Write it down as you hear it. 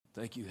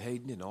Thank you,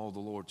 Hayden, and all the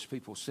Lord's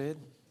people said.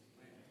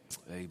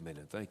 Amen.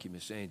 And thank you,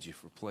 Miss Angie,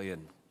 for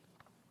playing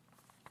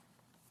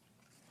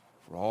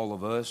for all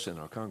of us and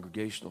our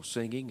congregational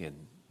singing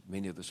and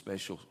many of the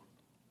special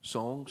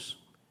songs.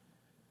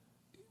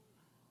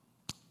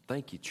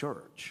 Thank you,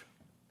 church,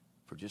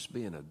 for just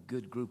being a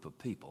good group of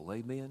people.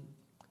 Amen.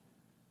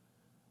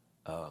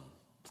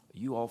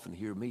 You often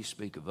hear me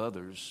speak of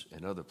others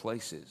in other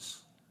places.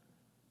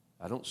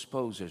 I don't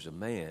suppose there's a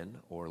man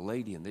or a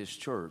lady in this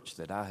church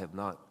that I have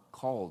not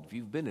called, if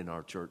you've been in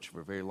our church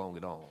for very long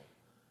at all,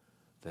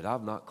 that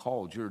I've not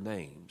called your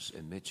names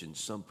and mentioned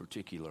some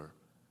particular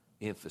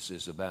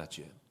emphasis about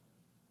you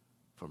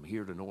from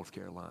here to North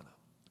Carolina.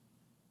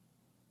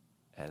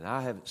 And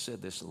I haven't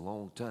said this in a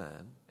long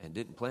time and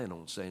didn't plan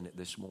on saying it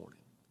this morning.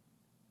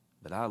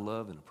 But I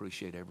love and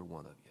appreciate every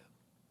one of you.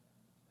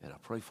 And I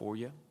pray for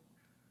you.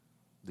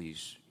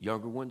 These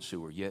younger ones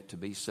who are yet to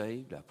be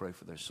saved, I pray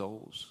for their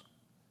souls.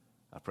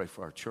 I pray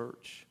for our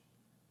church,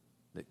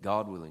 that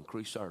God will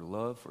increase our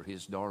love for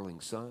His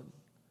darling Son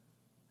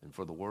and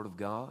for the Word of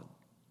God.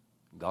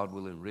 God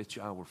will enrich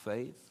our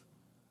faith.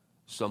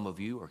 Some of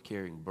you are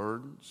carrying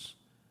burdens,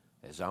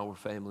 as our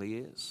family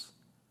is.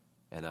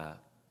 And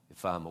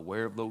if I'm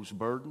aware of those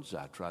burdens,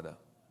 I try to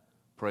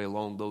pray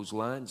along those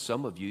lines.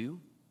 Some of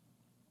you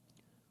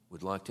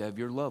would like to have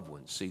your loved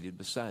ones seated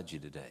beside you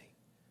today.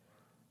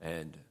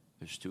 And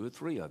there's 2 or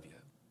 3 of you.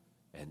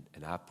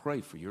 And I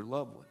pray for your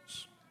loved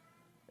ones.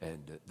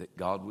 And that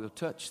God will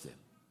touch them.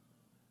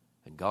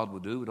 And God will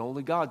do what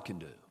only God can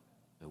do.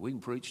 And we can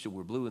preach till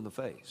we're blue in the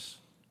face.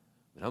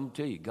 But I'm going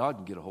to tell you, God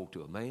can get a hold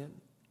to a man,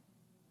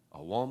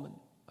 a woman,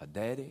 a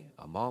daddy,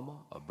 a mama,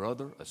 a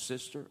brother, a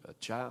sister, a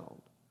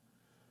child.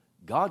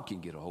 God can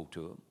get a hold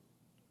to them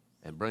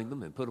and bring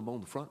them and put them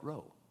on the front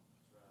row.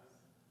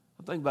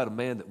 I'm thinking about a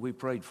man that we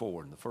prayed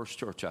for in the first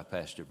church I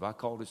pastored. If I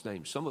called his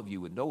name, some of you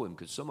would know him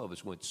because some of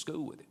us went to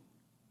school with him.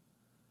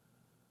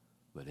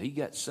 But he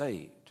got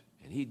saved.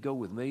 And he'd go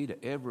with me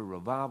to every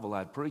revival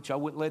I'd preach. I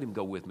wouldn't let him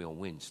go with me on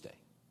Wednesday.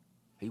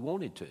 He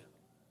wanted to.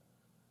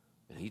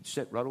 And he'd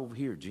sit right over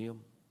here, Jim.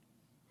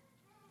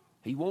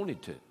 He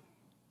wanted to.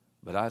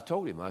 But I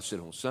told him, I said,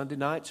 on Sunday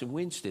nights and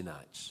Wednesday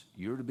nights,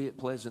 you're to be at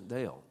Pleasant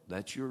Dale.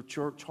 That's your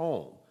church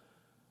home.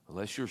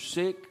 Unless you're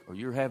sick or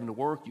you're having to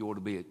work, you ought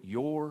to be at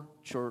your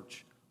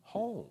church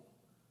home.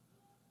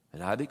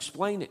 And I'd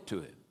explain it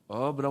to him.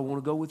 Oh, but I want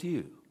to go with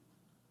you.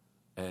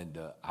 And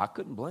I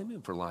couldn't blame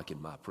him for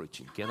liking my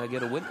preaching. Can I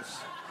get a witness?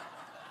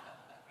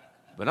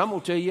 But I'm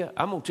going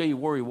to tell you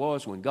where he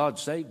was when God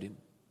saved him.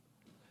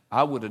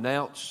 I would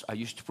announce, I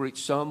used to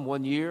preach some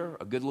one year,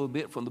 a good little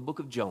bit from the book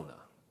of Jonah.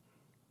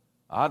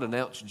 I'd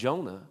announce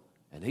Jonah,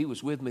 and he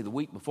was with me the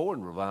week before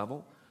in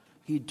revival.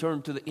 He'd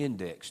turn to the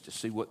index to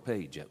see what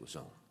page that was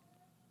on.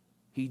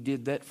 He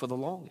did that for the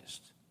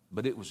longest,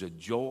 but it was a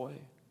joy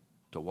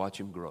to watch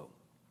him grow.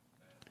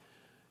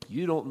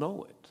 You don't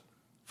know it.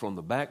 From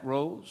the back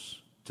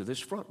rows to this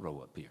front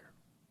row up here,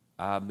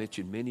 I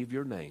mentioned many of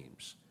your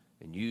names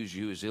and use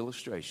you as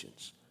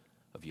illustrations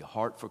of your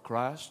heart for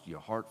Christ,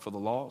 your heart for the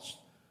lost,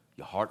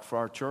 your heart for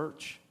our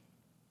church.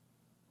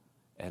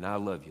 And I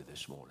love you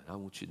this morning. I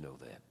want you to know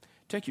that.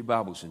 Take your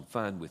Bibles and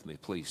find with me,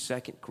 please,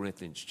 2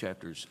 Corinthians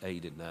chapters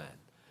 8 and 9.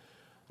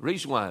 The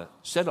reason why I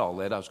said all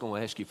that, I was going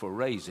to ask you for a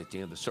raise at the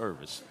end of the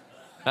service.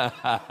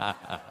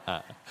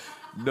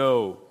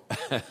 No.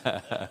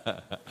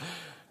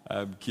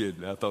 I'm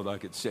kidding. I thought I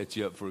could set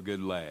you up for a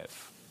good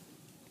laugh.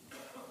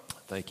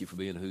 Thank you for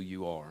being who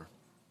you are.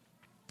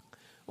 I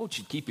want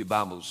you to keep your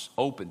Bibles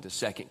open to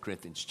 2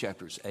 Corinthians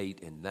chapters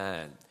 8 and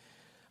 9.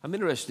 I'm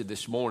interested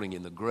this morning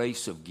in the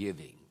grace of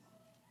giving.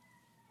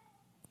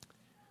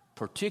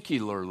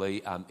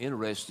 Particularly, I'm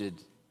interested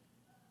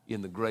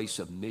in the grace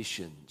of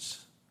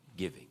missions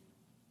giving.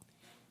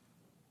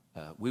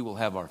 We will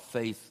have our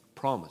Faith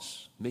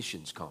Promise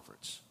Missions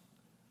Conference.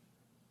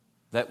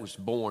 That was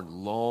born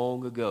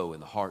long ago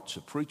in the hearts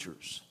of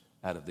preachers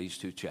out of these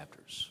 2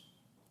 chapters.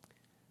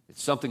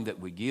 It's something that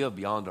we give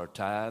beyond our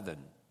tithe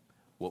and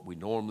what we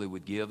normally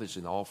would give as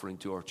an offering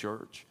to our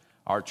church.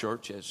 Our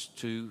church has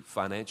 2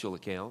 financial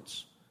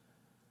accounts.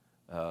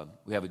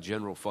 We have a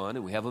general fund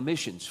and we have a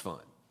missions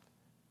fund.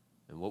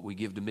 And what we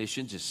give to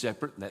missions is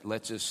separate, and that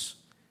lets us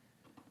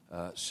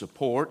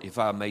support, if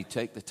I may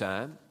take the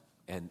time,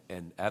 and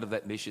out of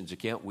that missions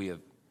account we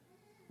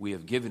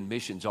have given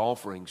missions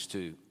offerings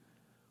to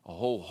a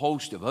whole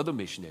host of other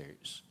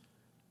missionaries.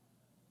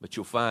 But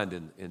you'll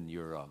find in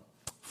your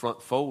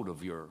front fold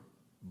of your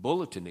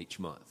bulletin each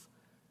month,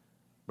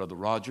 Brother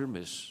Roger,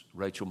 Miss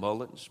Rachel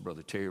Mullins,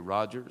 Brother Terry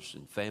Rogers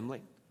and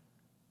family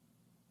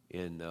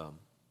in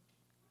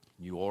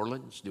New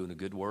Orleans doing a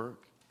good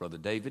work. Brother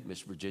David,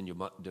 Miss Virginia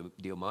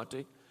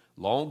Diamante,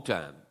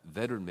 long-time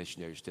veteran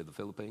missionaries to the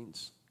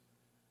Philippines,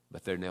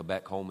 but they're now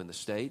back home in the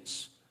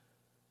States.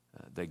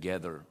 They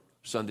gather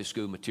Sunday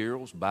school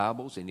materials,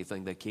 Bibles,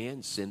 anything they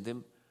can, send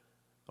them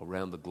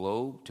around the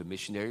globe to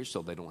missionaries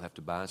so they don't have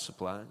to buy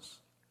supplies.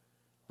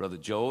 Brother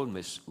Joel and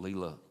Miss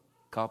Leela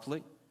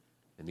Copley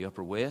in the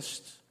Upper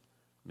West.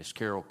 Miss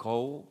Carol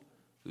Cole,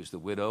 who's the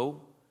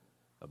widow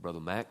of Brother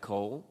Matt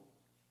Cole,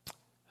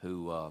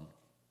 who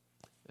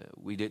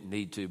we didn't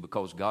need to,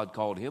 because God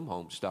called him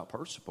home to stop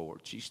her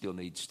support. She still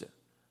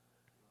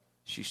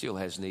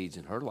has needs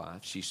in her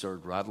life. She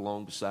served right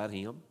along beside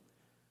him.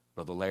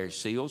 Brother Larry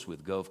Seals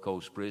with Gulf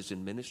Coast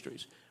Prison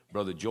Ministries.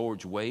 Brother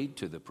George Wade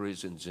to the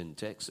prisons in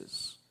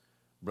Texas.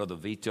 Brother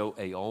Vito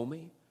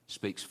Aomi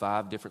speaks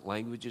 5 different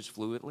languages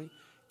fluently,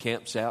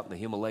 camps out in the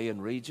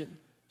Himalayan region,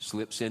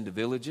 slips into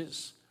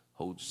villages,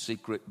 holds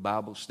secret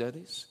Bible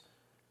studies.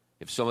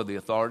 If some of the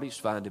authorities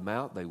find him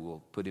out, they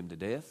will put him to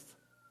death.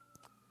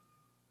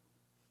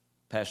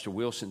 Pastor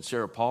Wilson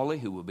Sarapalli,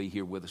 who will be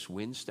here with us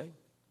Wednesday.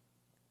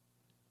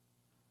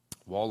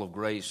 Wall of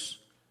Grace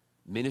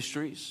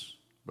Ministries.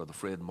 Brother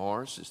Fred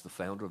Morris is the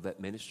founder of that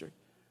ministry.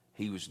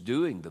 He was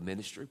doing the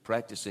ministry,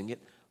 practicing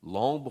it,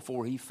 long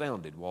before he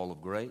founded Wall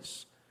of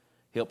Grace.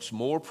 Helps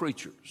more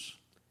preachers.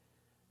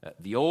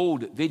 The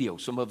old video,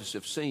 some of us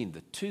have seen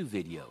the 2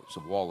 videos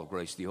of Wall of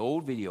Grace. The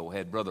old video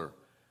had Brother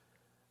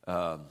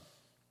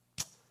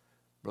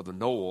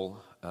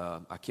Noel,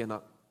 I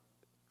cannot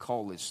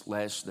call his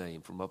last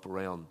name, from up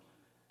around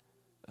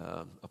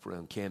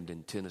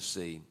Camden,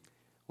 Tennessee.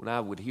 When I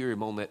would hear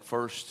him on that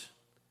first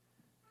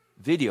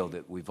video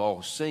that we've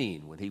all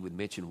seen, when he would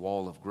mention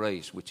Wall of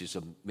Grace, which is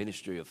a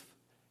ministry of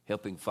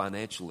helping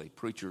financially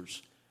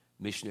preachers,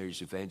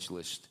 missionaries,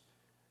 evangelists,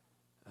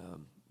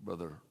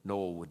 Brother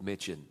Noel would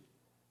mention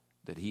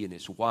that he and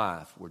his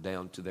wife were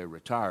down to their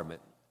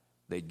retirement.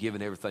 They'd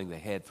given everything they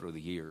had through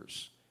the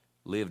years,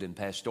 lived in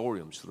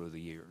pastoriums through the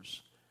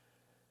years.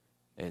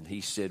 And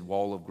he said,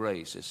 Wall of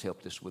Grace has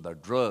helped us with our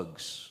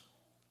drugs,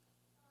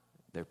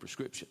 their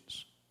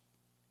prescriptions,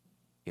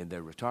 in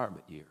their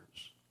retirement years.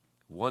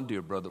 One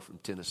dear brother from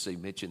Tennessee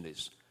mentioned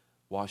his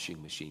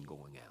washing machine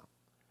going out.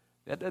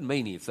 That doesn't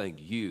mean anything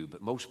to you,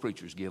 but most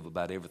preachers give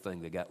about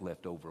everything they got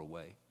left over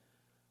away.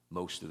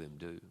 Most of them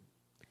do.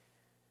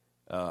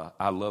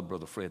 I love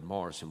Brother Fred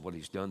Morris and what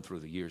he's done through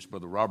the years.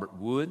 Brother Robert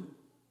Wood,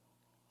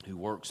 who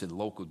works in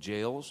local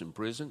jails and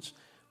prisons.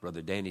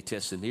 Brother Danny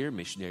Tessanier,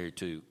 missionary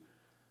to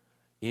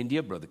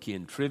India. Brother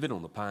Ken Trivet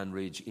on the Pine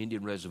Ridge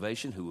Indian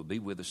Reservation, who will be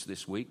with us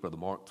this week. Brother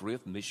Mark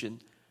Thrift, mission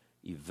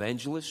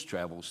evangelist,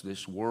 travels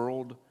this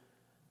world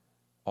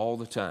all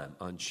the time.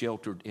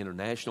 Unsheltered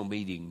International,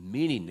 meeting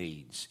many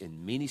needs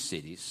in many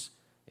cities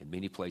and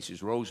many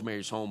places.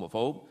 Rosemary's Home of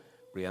Hope.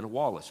 Brianna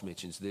Wallace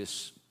mentions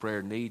this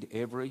prayer need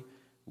every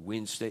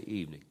Wednesday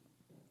evening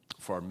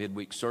for our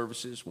midweek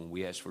services. When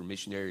we ask for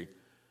missionary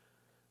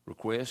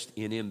request,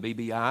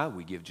 NMBBI,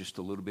 we give just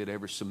a little bit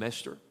every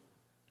semester.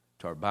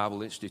 To our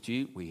Bible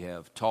Institute, we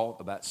have taught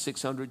about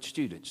 600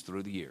 students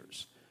through the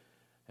years.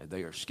 And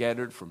they are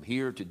scattered from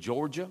here to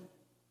Georgia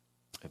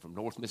and from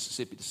North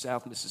Mississippi to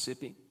South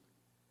Mississippi,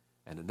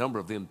 and a number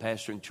of them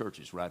pastoring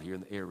churches right here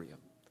in the area.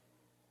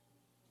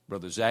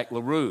 Brother Zach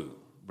LaRue,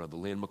 Brother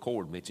Lynn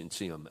McCord mentions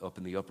him up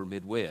in the upper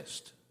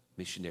Midwest,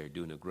 missionary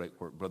doing a great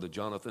work. Brother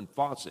Jonathan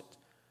Fawcett,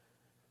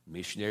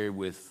 missionary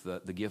with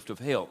the gift of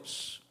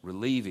helps,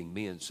 relieving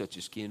men such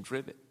as Ken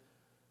Trivet,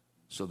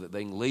 so that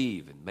they can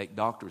leave and make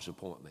doctor's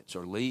appointments,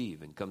 or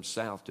leave and come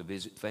south to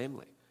visit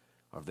family,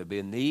 or if there be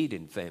a need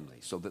in family,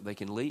 so that they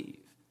can leave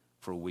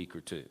for a week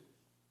or two.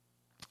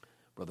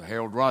 Brother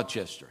Harold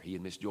Rochester, he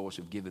and Miss Joyce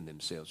have given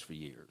themselves for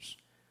years.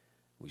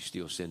 We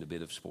still send a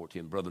bit of support to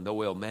him. Brother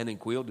Noel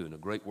Manningquill, doing a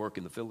great work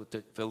in the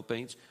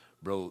Philippines.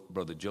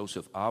 Brother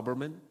Joseph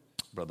Oberman.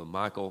 Brother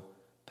Michael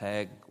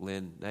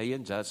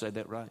Paglinayan. Did I say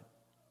that right?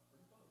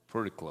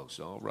 Pretty close,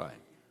 all right.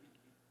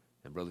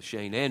 And Brother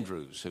Shane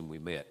Andrews, whom we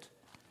met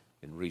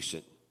in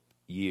recent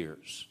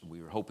years.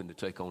 We were hoping to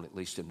take on at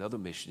least another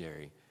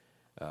missionary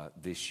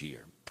this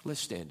year. Let's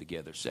stand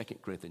together. 2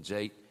 Corinthians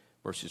 8,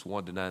 verses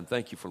 1 to 9.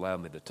 Thank you for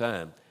allowing me the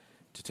time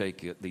to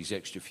take these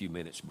extra few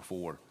minutes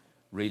before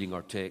reading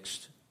our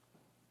text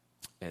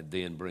and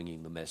then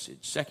bringing the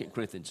message. 2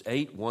 Corinthians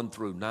 8, 1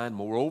 through 9.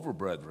 Moreover,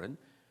 brethren,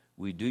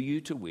 we do you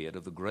to wit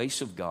of the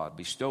grace of God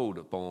bestowed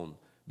on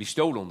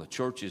the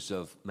churches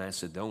of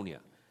Macedonia,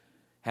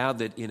 how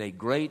that in a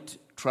great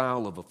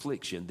trial of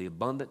affliction, the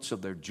abundance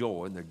of their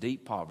joy and their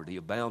deep poverty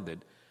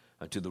abounded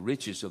unto the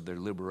riches of their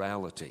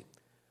liberality.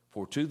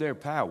 For to their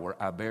power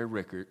I bear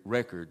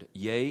record,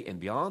 yea, and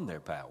beyond their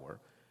power,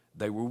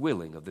 they were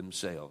willing of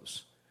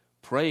themselves,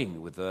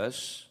 praying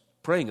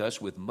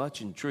us with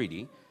much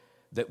entreaty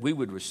that we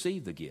would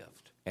receive the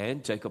gift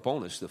and take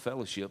upon us the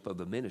fellowship of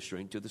the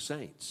ministering to the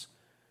saints.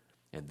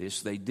 And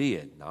this they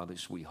did, not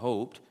as we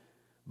hoped,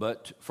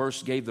 but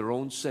first gave their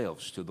own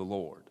selves to the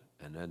Lord,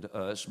 and unto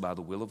us by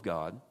the will of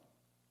God,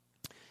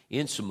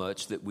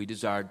 insomuch that we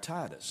desired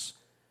Titus,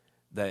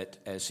 that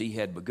as he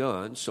had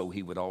begun, so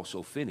he would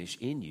also finish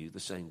in you the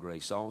same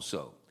grace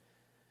also.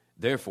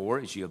 Therefore,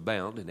 as ye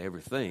abound in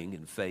everything,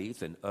 in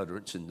faith and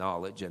utterance and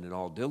knowledge and in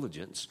all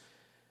diligence,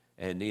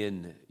 and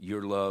in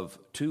your love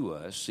to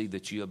us, see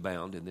that ye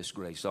abound in this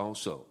grace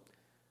also.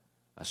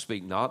 I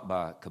speak not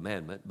by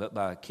commandment, but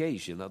by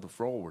occasion of the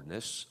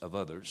forwardness of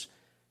others,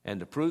 and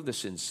to prove the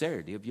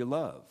sincerity of your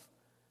love.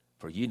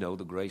 For ye know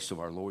the grace of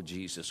our Lord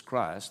Jesus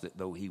Christ, that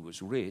though he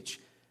was rich,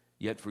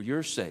 yet for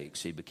your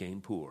sakes he became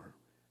poor,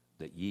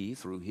 that ye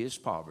through his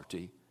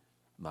poverty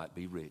might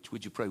be rich.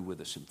 Would you pray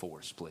with us and for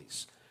us,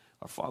 please?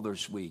 Our Father,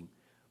 as we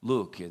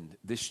look in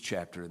this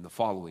chapter and the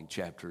following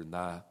chapter in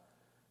thy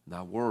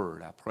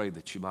word, I pray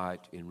that you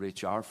might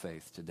enrich our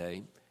faith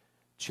today,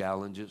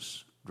 challenge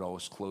us, draw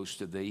us close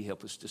to thee,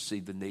 help us to see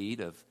the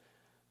need of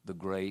the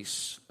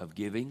grace of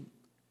giving,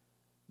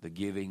 the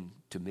giving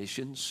to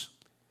missions,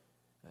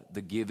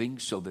 the giving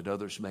so that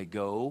others may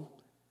go.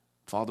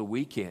 Father,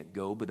 we can't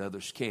go, but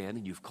others can,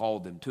 and you've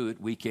called them to it.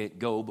 We can't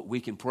go, but we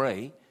can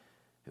pray,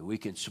 and we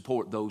can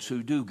support those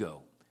who do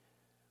go.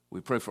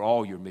 We pray for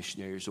all your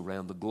missionaries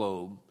around the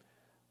globe.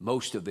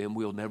 Most of them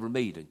we'll never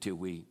meet until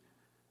we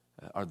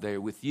are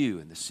there with you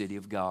in the city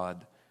of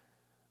God.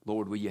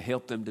 Lord, will you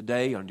help them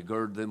today,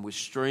 undergird them with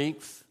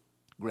strength,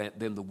 grant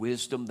them the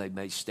wisdom they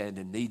may stand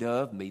in need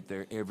of, meet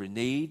their every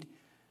need,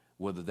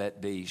 whether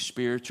that be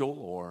spiritual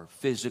or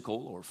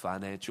physical or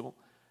financial.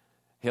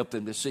 Help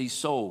them to see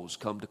souls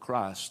come to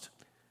Christ.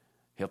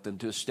 Help them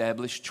to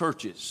establish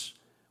churches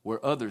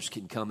where others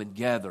can come and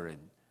gather and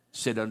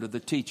sit under the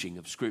teaching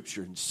of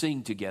Scripture and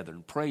sing together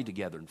and pray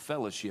together and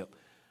fellowship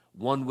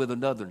one with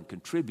another and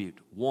contribute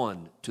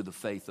one to the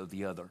faith of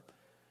the other.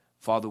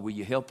 Father, will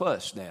you help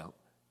us now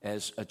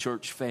as a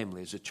church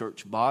family, as a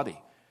church body,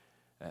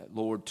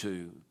 Lord,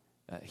 to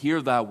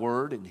hear thy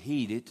word and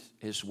heed it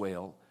as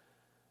well.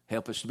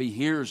 Help us to be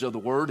hearers of the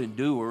word and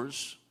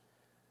doers.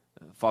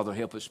 Father,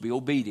 help us be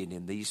obedient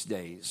in these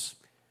days.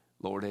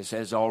 Lord, as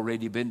has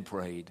already been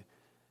prayed,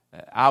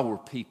 our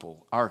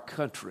people, our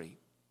country,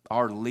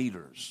 our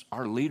leaders,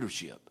 our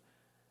leadership,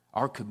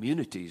 our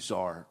communities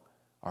are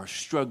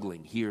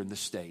struggling here in the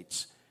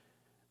States.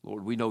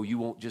 Lord, we know you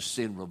won't just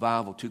send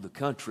revival to the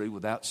country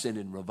without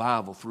sending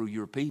revival through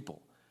your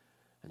people.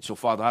 And so,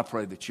 Father, I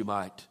pray that you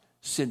might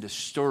send a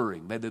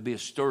stirring. May there be a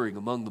stirring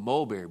among the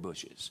mulberry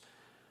bushes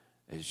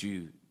as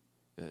you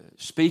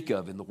speak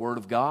of in the Word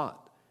of God.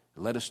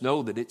 And let us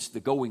know that it's the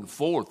going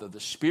forth of the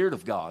Spirit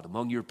of God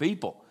among your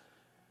people.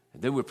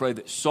 And then we pray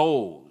that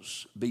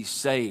souls be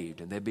saved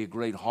and there be a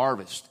great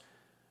harvest.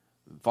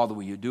 And Father,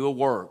 will you do a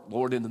work?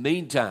 Lord, in the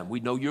meantime,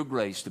 we know your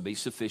grace to be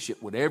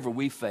sufficient whatever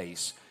we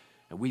face.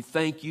 And we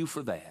thank you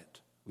for that.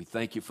 We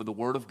thank you for the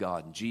Word of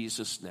God. In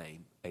Jesus'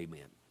 name,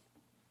 amen.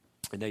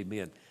 And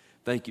amen.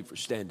 Thank you for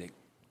standing.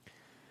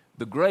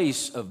 The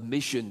grace of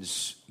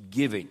missions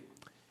giving.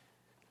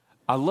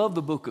 I love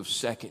the book of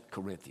 2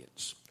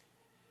 Corinthians.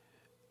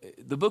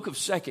 The book of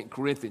 2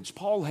 Corinthians,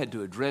 Paul had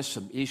to address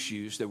some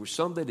issues. There were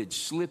some that had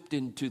slipped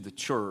into the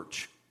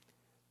church,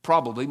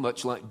 probably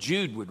much like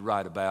Jude would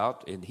write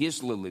about in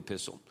his little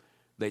epistle.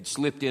 They'd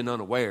slipped in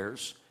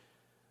unawares,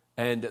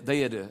 and they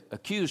had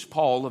accused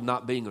Paul of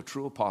not being a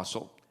true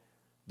apostle.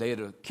 They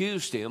had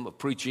accused him of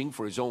preaching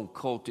for his own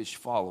cultish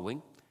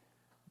following.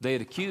 They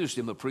had accused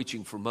him of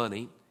preaching for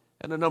money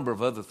and a number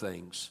of other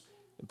things.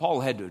 And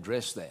Paul had to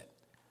address that.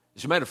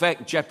 As a matter of fact,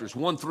 in chapters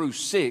 1 through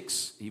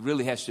 6, he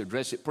really has to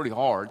address it pretty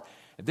hard.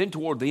 And then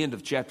toward the end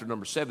of chapter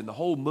number 7, the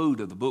whole mood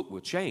of the book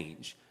will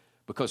change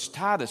because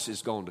Titus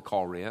is going to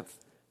Corinth,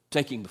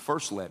 taking the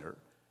first letter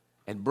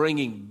and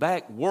bringing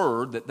back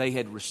word that they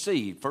had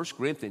received. 1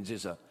 Corinthians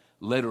is a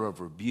letter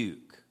of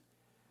rebuke.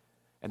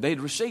 And they had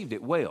received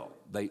it well.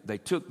 They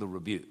took the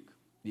rebuke.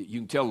 You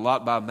can tell a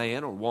lot by a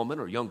man or woman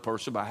or young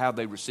person by how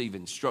they receive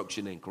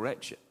instruction and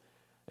correction.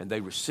 And they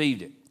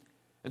received it.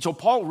 And so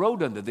Paul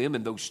wrote unto them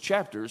in those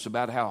chapters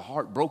about how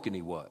heartbroken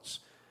he was.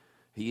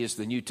 He is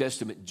the New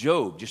Testament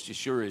Job, just as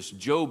sure as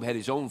Job had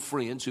his own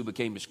friends who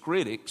became his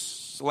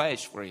critics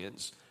 /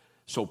 friends,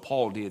 so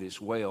Paul did as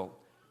well.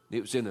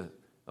 It was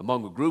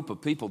among a group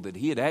of people that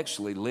he had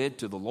actually led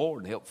to the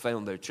Lord and helped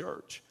found their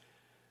church.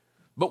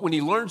 But when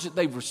he learns that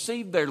they've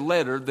received their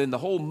letter, then the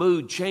whole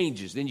mood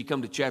changes. Then you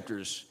come to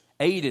chapters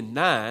 8 and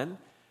 9,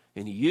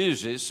 and he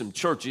uses some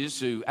churches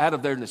who, out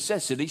of their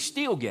necessity,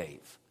 still gave.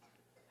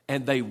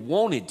 And they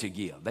wanted to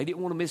give. They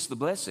didn't want to miss the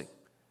blessing.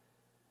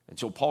 And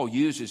so Paul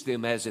uses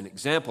them as an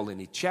example,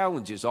 and he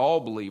challenges all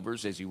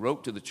believers as he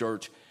wrote to the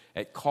church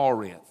at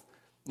Corinth.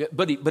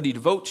 But he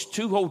devotes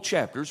 2 whole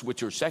chapters,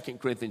 which are 2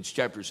 Corinthians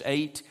chapters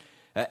 8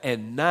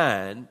 and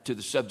 9, to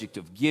the subject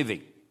of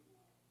giving.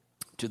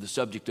 To the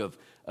subject of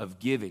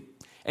giving.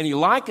 And he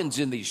likens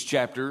in these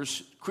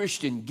chapters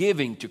Christian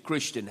giving to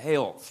Christian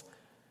health.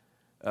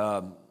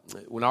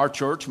 When our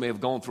church may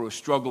have gone through a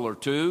struggle or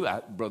two,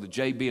 Brother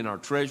J.B. in our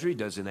treasury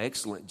does an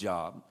excellent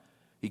job.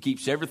 He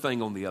keeps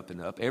everything on the up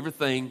and up.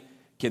 Everything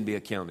can be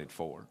accounted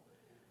for.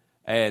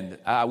 And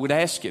I would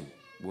ask him,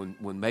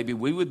 when maybe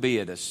we would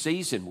be at a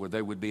season where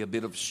there would be a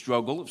bit of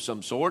struggle of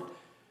some sort,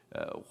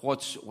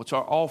 what's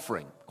our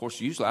offering? Of course,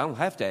 usually I don't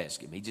have to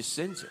ask him. He just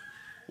sends it.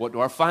 What do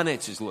our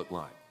finances look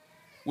like?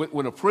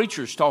 When a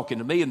preacher's talking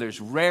to me, and there's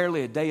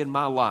rarely a day in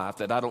my life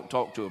that I don't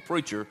talk to a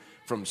preacher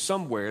from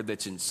somewhere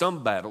that's in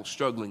some battle,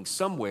 struggling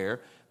somewhere.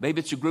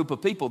 Maybe it's a group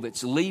of people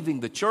that's leaving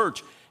the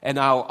church, and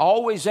I'll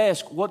always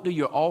ask, what do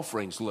your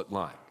offerings look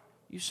like?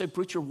 You say,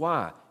 preacher,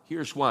 why?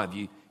 Here's why.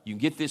 You can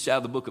get this out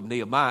of the book of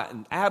Nehemiah,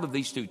 and out of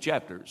these 2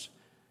 chapters,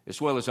 as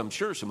well as I'm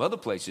sure some other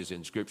places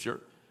in Scripture,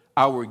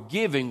 our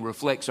giving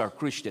reflects our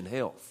Christian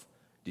health.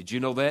 Did you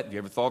know that? Have you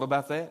ever thought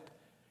about that?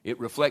 It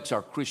reflects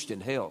our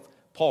Christian health.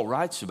 Paul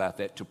writes about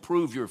that, to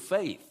prove your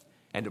faith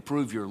and to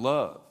prove your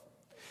love.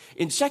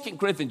 In 2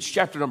 Corinthians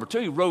chapter number 2,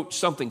 he wrote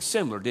something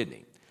similar, didn't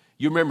he?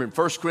 You remember in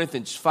 1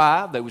 Corinthians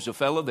 5, there was a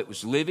fellow that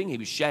was living. He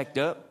was shacked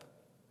up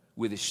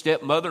with his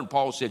stepmother, and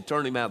Paul said,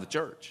 turn him out of the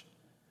church.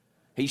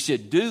 He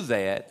said, do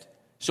that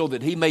so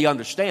that he may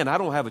understand I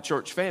don't have a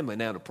church family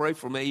now to pray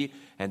for me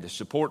and to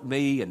support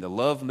me and to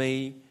love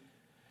me.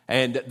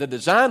 And the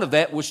design of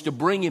that was to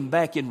bring him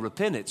back in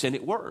repentance, and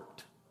it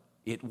worked.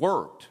 It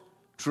worked.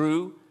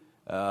 True.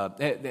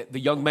 The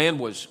young man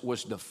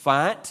was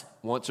defiant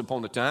once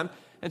upon a time,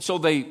 and so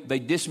they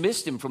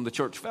dismissed him from the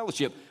church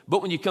fellowship.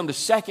 But when you come to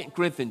 2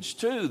 Corinthians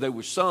 2, there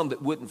were some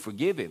that wouldn't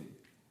forgive him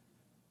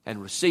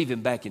and receive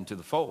him back into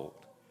the fold.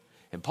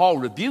 And Paul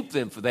rebuked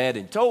them for that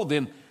and told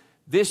them,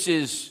 this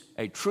is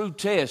a true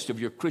test of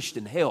your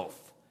Christian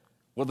health,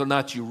 whether or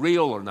not you're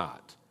real or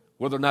not,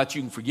 whether or not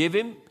you can forgive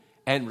him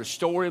and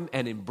restore him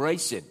and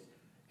embrace him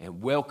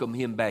and welcome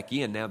him back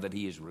in now that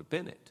he is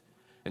repentant.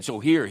 And so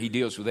here he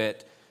deals with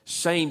that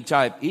same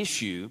type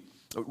issue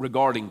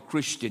regarding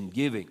Christian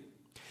giving.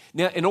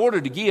 Now, in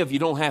order to give, you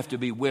don't have to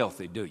be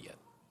wealthy, do you?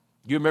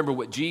 You remember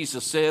what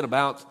Jesus said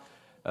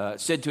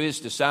said to his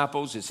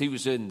disciples as he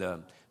was in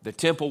the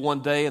temple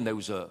one day, and there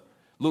was a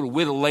little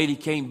widow lady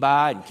came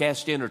by and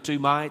cast in her 2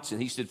 mites,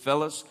 and he said,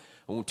 fellas,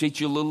 I want to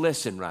teach you a little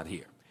lesson right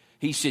here.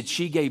 He said,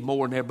 she gave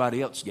more than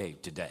everybody else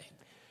gave today.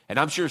 And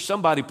I'm sure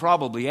somebody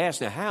probably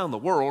asked, now how in the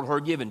world her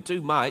giving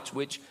 2 mites,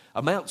 which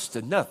amounts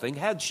to nothing,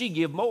 how'd she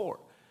give more?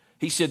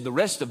 He said, the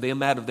rest of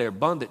them out of their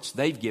abundance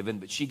they've given,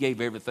 but she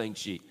gave everything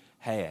she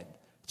had.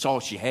 It's all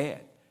she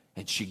had.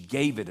 And she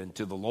gave it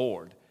unto the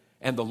Lord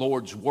and the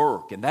Lord's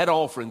work. And that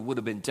offering would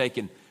have been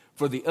taken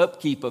for the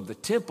upkeep of the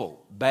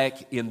temple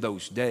back in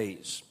those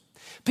days.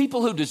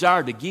 People who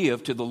desire to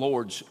give to the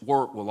Lord's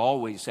work will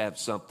always have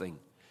something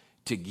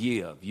to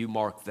give. You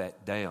mark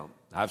that down.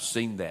 I've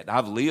seen that.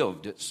 I've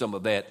lived some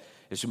of that,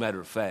 as a matter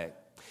of fact.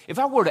 If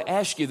I were to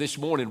ask you this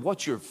morning,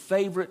 what's your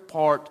favorite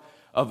part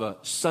of a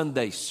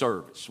Sunday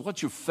service?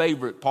 What's your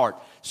favorite part?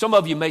 Some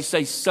of you may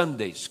say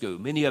Sunday school.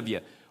 Many of you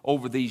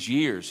over these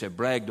years have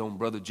bragged on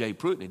Brother Jay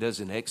Pruitt. He does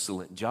an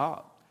excellent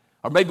job.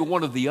 Or maybe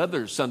one of the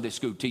other Sunday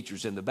school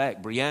teachers in the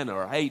back, Brianna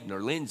or Hayden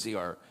or Lindsay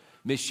or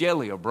Miss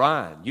Shelley or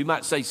Brian. You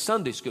might say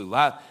Sunday school.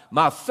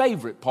 My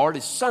favorite part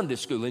is Sunday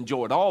school.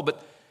 Enjoy it all.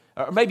 But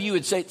or maybe you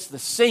would say it's the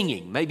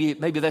singing. Maybe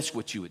that's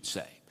what you would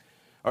say.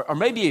 Or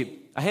maybe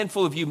a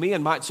handful of you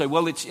men might say,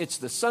 well, it's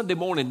the Sunday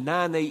morning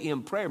 9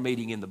 a.m. prayer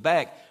meeting in the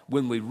back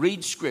when we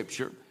read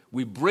Scripture,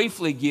 we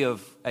briefly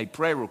give a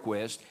prayer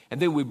request, and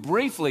then we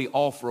briefly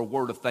offer a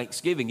word of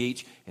thanksgiving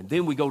each, and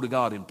then we go to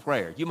God in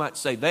prayer. You might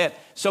say that.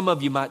 Some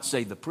of you might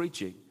say the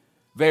preaching.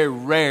 Very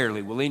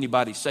rarely will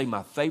anybody say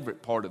my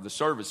favorite part of the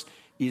service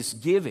is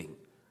giving.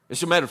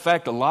 As a matter of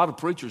fact, a lot of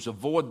preachers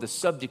avoid the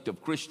subject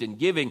of Christian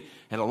giving,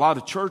 and a lot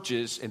of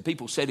churches and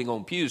people sitting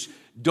on pews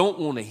don't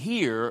want to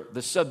hear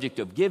the subject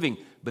of giving,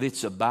 but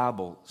it's a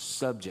Bible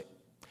subject.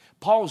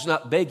 Paul's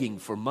not begging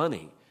for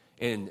money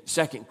in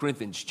 2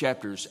 Corinthians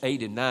chapters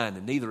 8 and 9,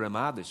 and neither am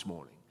I this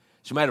morning.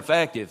 As a matter of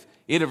fact, if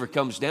it ever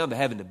comes down to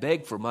having to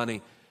beg for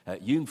money,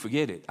 you can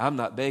forget it. I'm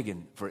not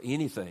begging for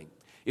anything.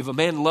 If a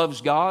man loves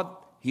God,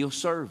 he'll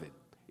serve him.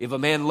 If a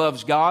man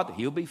loves God,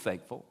 he'll be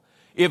faithful.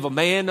 If a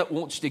man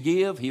wants to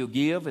give, he'll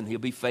give, and he'll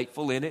be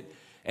faithful in it.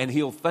 And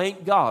he'll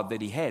thank God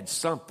that he had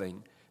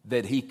something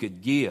that he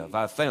could give.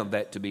 I found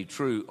that to be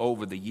true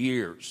over the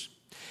years.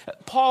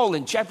 Paul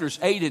in chapters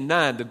 8 and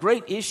 9, the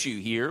great issue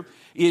here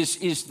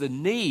is the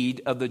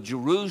need of the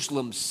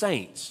Jerusalem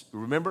saints.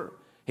 Remember,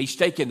 he's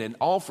taken an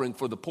offering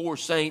for the poor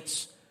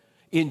saints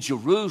in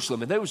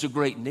Jerusalem, and there was a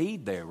great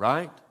need there,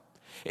 right?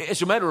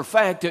 As a matter of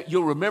fact,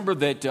 you'll remember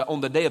that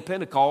on the day of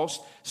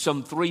Pentecost,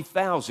 some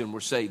 3,000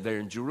 were saved there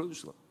in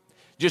Jerusalem.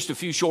 Just a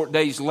few short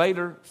days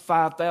later,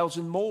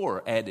 5,000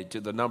 more added to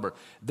the number.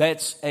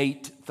 That's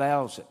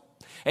 8,000.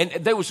 And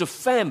there was a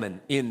famine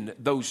in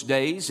those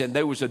days, and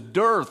there was a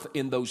dearth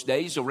in those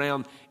days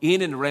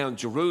in and around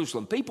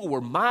Jerusalem. People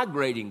were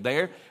migrating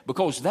there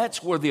because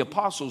that's where the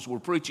apostles were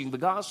preaching the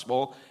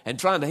gospel and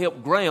trying to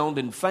help ground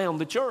and found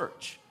the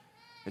church.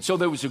 And so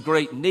there was a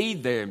great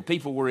need there, and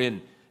people were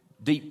in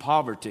deep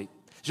poverty.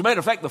 As a matter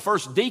of fact, the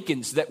first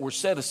deacons that were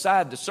set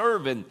aside to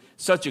serve in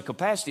such a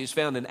capacity is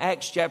found in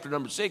Acts chapter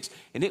number 6,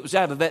 and it was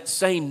out of that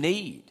same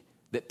need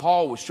that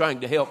Paul was trying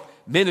to help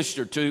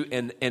minister to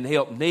and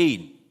help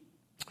need,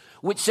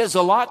 which says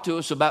a lot to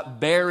us about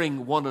bear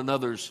you one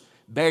another's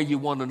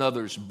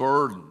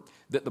burden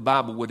that the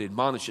Bible would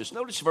admonish us.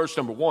 Notice verse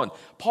number 1.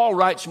 Paul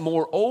writes,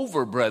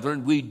 moreover,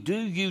 brethren, we do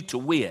you to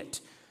wit.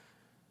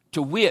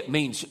 To wit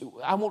means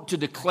I want to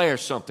declare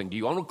something to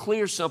you. I want to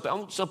clear something. I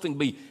want something to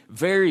be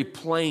very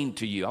plain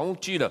to you. I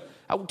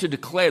want to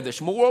declare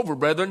this. Moreover,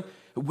 brethren,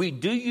 we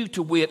do you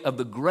to wit of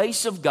the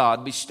grace of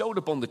God bestowed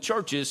upon the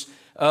churches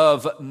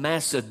of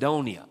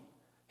Macedonia.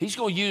 He's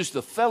going to use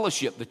the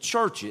fellowship, the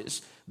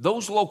churches,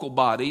 those local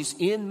bodies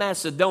in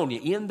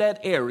Macedonia, in that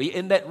area,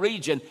 in that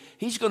region.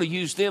 He's going to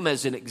use them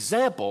as an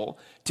example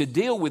to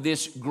deal with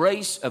this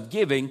grace of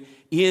giving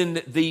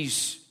in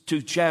these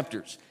 2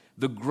 chapters.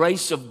 The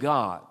grace of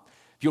God.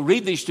 If you'll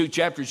read these 2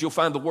 chapters, you'll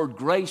find the word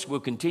grace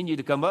will continue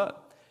to come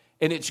up.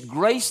 And it's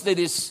grace that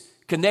is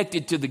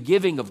connected to the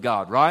giving of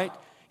God, right?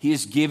 He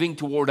is giving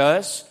toward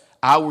us,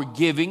 our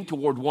giving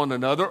toward one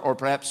another, or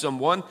perhaps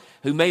someone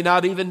who may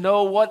not even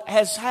know what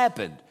has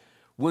happened.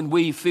 When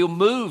we feel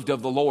moved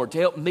of the Lord to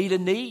help meet a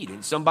need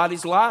in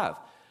somebody's life.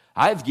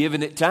 I've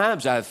given at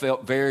times, I've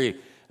felt very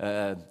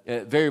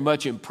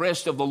much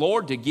impressed of the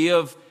Lord to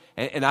give.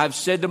 And I've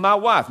said to my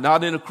wife,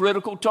 not in a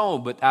critical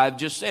tone, but I've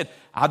just said,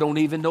 I don't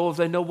even know if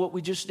they know what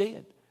we just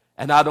did.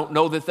 And I don't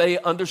know that they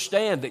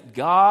understand that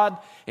God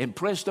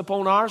impressed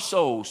upon our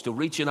souls to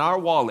reach in our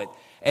wallet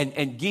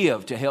and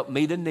give to help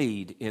meet a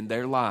need in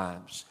their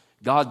lives.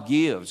 God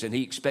gives, and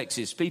He expects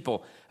His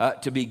people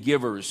to be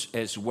givers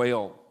as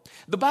well.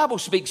 The Bible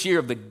speaks here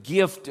of the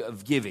gift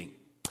of giving.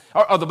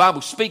 Or the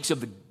Bible speaks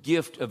of the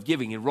gift of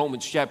giving in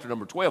Romans chapter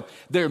number 12.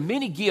 There are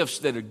many gifts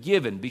that are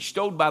given,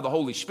 bestowed by the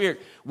Holy Spirit.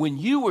 When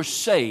you were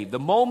saved, the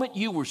moment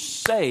you were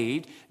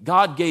saved,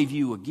 God gave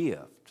you a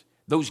gift.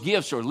 Those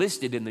gifts are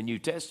listed in the New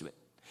Testament.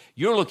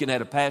 You're looking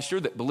at a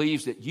pastor that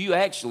believes that you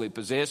actually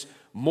possess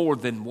more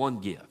than one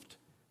gift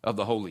of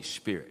the Holy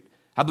Spirit.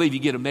 I believe you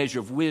get a measure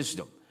of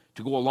wisdom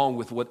to go along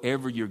with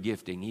whatever your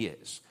gifting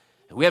is.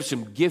 We have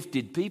some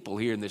gifted people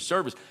here in this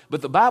service,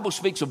 but the Bible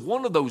speaks of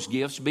one of those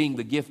gifts being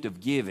the gift of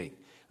giving.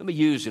 Let me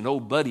use an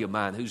old buddy of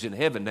mine who's in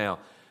heaven now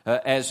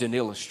as an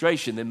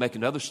illustration, then make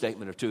another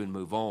statement or two and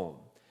move on.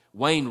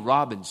 Wayne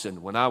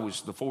Robinson, when I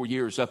was the 4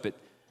 years up at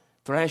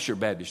Thrasher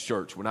Baptist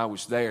Church, when I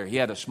was there, he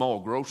had a small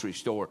grocery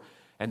store,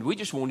 and we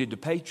just wanted to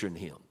patron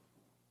him.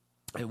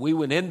 And we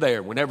went in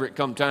there whenever it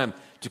come time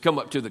to come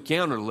up to the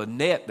counter.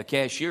 Lynette, the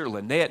cashier,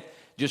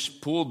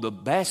 just pulled the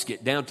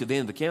basket down to the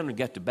end of the counter and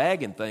got to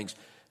bagging things.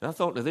 And I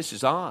thought, now this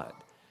is odd.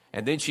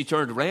 And then she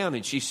turned around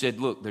and she said,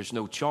 look, there's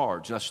no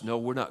charge. And I said, no,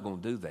 we're not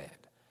going to do that.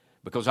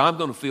 Because I'm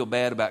going to feel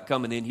bad about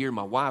coming in here.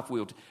 My wife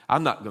will.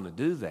 I'm not going to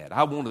do that.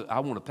 I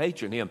want to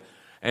patron him.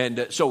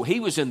 And so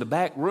he was in the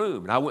back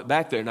room. And I went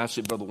back there and I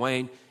said, Brother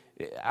Wayne,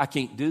 I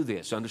can't do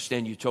this. I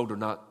understand you told her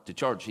not to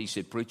charge. He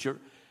said, preacher.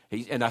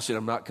 And I said,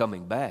 I'm not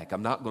coming back.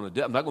 I'm not going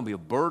to be a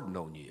burden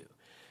on you.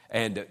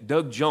 And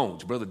Doug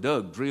Jones, Brother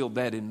Doug, drilled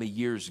that in me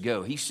years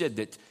ago. He said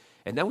that,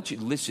 and I want you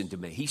to listen to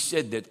me. He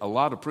said that a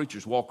lot of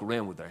preachers walk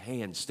around with their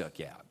hands stuck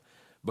out.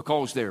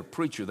 Because they're a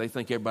preacher, they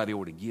think everybody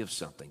ought to give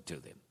something to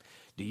them.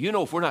 Do you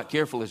know if we're not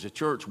careful as a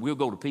church, we'll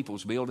go to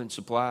People's Building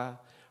Supply,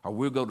 or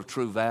we'll go to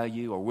True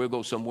Value, or we'll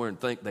go somewhere and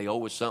think they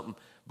owe us something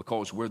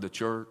because we're the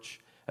church,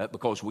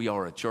 because we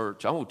are a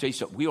church. I want to tell you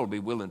something. We ought to be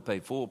willing to pay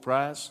full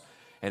price.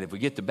 And if we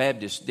get the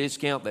Baptist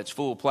discount, that's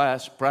full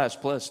price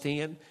plus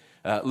 10.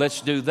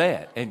 Let's do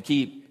that and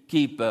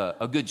keep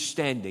a good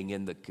standing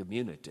in the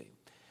community.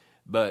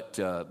 But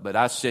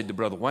I said to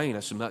Brother Wayne, I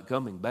said, I'm not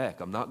coming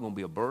back. I'm not going to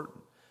be a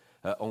burden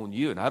on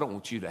you, and I don't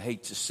want you to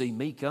hate to see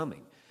me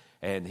coming.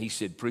 And he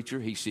said, preacher,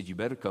 he said, you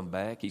better come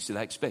back. He said,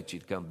 I expect you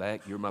to come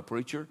back. You're my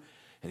preacher.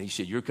 And he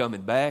said, you're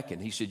coming back.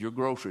 And he said, your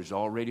groceries are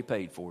already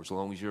paid for as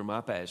long as you're my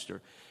pastor.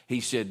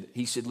 He said,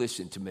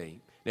 listen to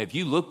me. Now, if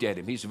you looked at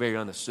him, he's a very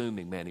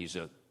unassuming man. He's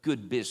a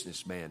good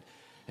businessman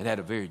and had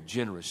a very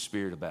generous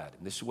spirit about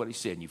him. This is what he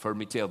said, and you've heard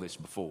me tell this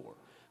before.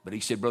 But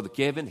he said, Brother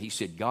Kevin, he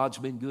said, God's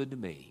been good to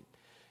me.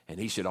 And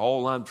he said,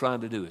 all I'm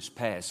trying to do is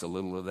pass a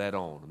little of that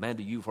on.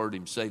 Amanda, you've heard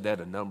him say that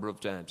a number of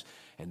times.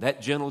 And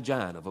that gentle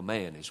giant of a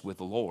man is with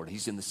the Lord.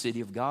 He's in the city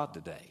of God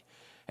today.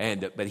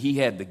 But he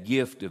had the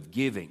gift of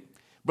giving.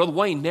 Brother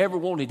Wayne never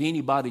wanted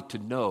anybody to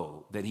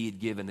know that he had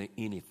given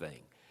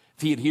anything.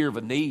 If he'd hear of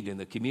a need in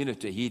the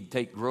community, he'd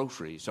take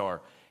groceries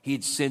or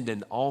he'd send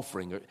an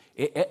offering.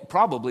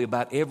 Probably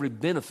about every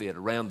benefit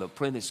around the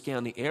Prentiss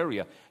County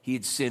area,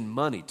 he'd send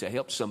money to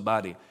help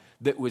somebody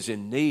that was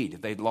in need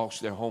if they'd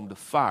lost their home to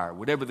fire,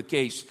 whatever the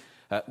case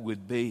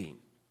would be.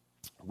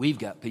 We've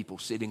got people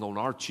sitting on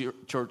our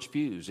church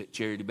pews at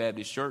Charity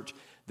Baptist Church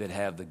that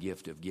have the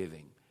gift of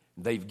giving.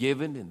 They've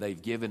given and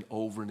they've given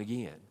over and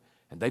again.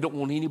 And they don't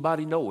want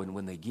anybody knowing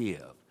when they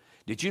give.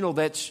 Did you know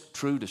that's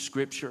true to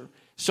Scripture?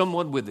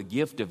 Someone with the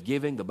gift of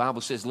giving, the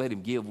Bible says, let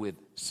him give with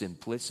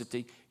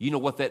simplicity. You know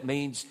what that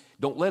means?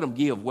 Don't let them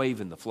give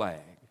waving the flag.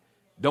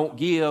 Don't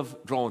give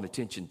drawing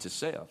attention to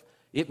self.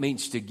 It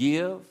means to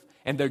give,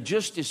 and they're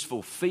just as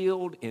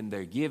fulfilled in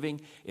their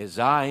giving as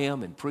I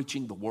am in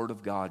preaching the Word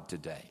of God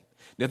today.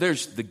 Now,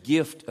 there's the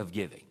gift of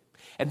giving.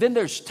 And then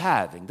there's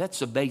tithing.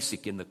 That's a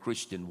basic in the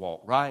Christian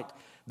walk, right?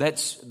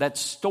 That's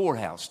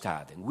storehouse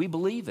tithing. We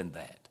believe in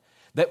that.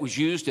 That was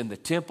used in the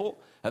temple.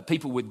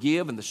 People would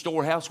give, and the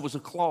storehouse was a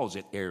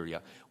closet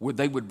area where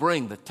they would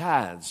bring the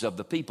tithes of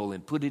the people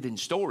and put it in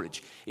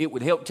storage. It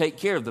would help take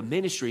care of the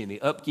ministry and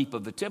the upkeep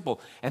of the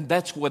temple, and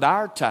that's what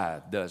our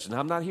tithe does. And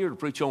I'm not here to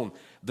preach on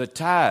the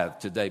tithe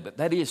today, but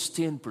that is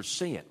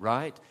 10%,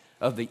 right,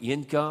 of the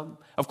income.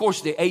 Of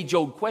course, the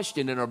age-old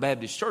question in our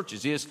Baptist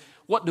churches is,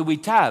 what do we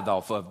tithe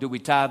off of? Do we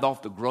tithe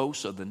off the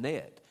gross or the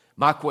net?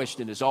 My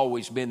question has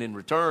always been in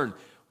return,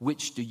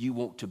 which do you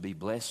want to be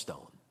blessed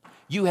on?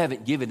 You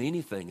haven't given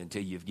anything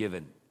until you've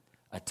given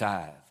a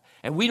tithe.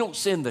 And we don't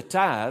send the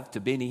tithe to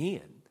Benny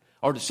Hinn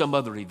or to some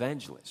other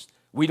evangelist.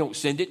 We don't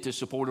send it to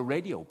support a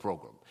radio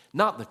program.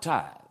 not the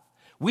tithe.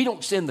 We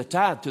don't send the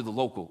tithe to the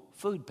local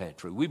food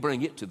pantry. We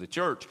bring it to the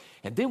church,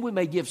 and then we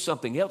may give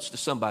something else to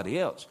somebody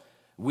else.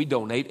 We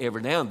donate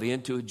every now and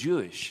then to a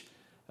Jewish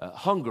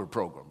hunger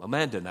program.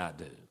 Amanda and I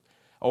do.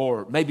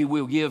 Or maybe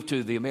we'll give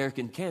to the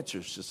American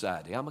Cancer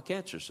Society. I'm a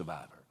cancer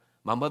survivor.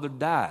 My mother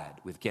died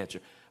with cancer.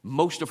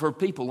 Most of her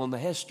people on the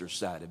Hester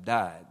side have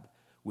died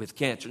with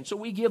cancer. And so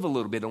we give a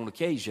little bit on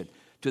occasion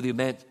to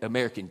the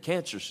American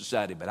Cancer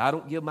Society, but I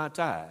don't give my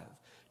tithe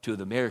to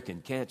the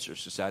American Cancer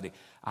Society.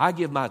 I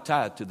give my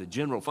tithe to the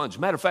general fund. As a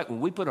matter of fact, when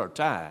we put our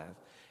tithe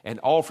and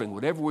offering,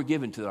 whatever we're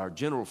giving to our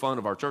general fund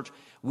of our church,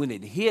 when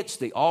it hits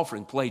the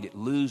offering plate, it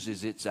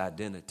loses its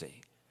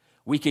identity.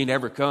 We can't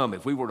ever come,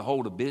 if we were to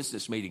hold a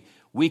business meeting,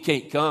 we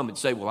can't come and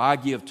say, well, I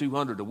give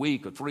 $200 a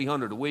week or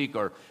 $300 a week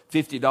or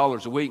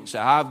 $50 a week and say,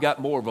 I've got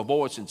more of a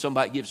voice than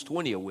somebody gives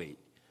 $20 a week.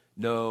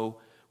 No,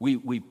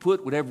 we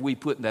put whatever we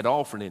put in that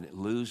offering and it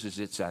loses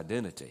its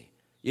identity.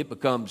 It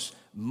becomes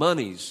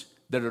monies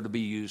that are to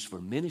be used for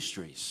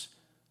ministries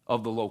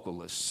of the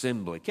local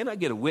assembly. Can I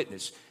get a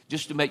witness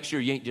just to make sure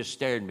you ain't just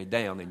staring me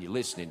down and you're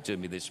listening to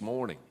me this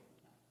morning?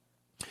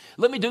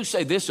 Let me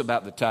say this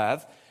about the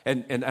tithe,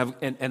 and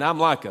I'm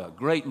like a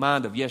great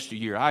mind of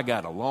yesteryear. I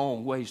got a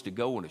long ways to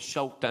go and a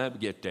short time to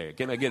get there.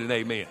 Can I get an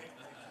amen?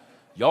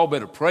 Y'all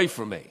better pray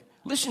for me.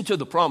 Listen to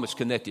the promise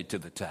connected to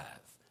the tithe.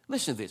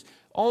 Listen to this.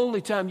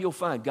 Only time you'll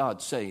find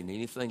God saying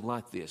anything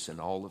like this in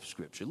all of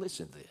Scripture.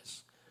 Listen to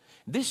this.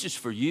 This is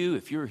for you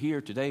if you're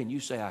here today and you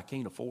say, I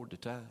can't afford to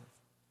tithe.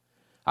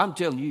 I'm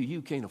telling you,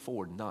 you can't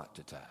afford not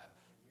to tithe.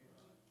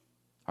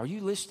 Are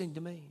you listening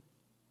to me?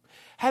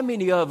 How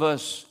many of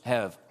us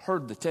have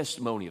heard the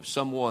testimony of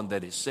someone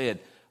that has said,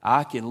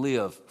 I can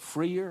live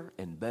freer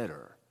and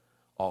better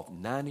off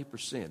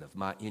 90% of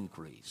my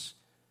increase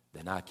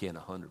than I can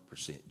 100%?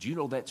 Do you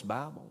know that's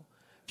Bible?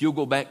 If you'll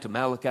go back to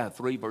Malachi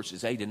 3,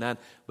 verses 8 and 9,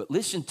 but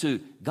listen to,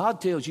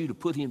 God tells you to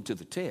put him to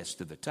the test,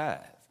 to the tithe.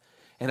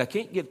 And I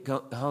can't get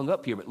hung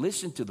up here, but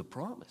listen to the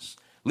promise.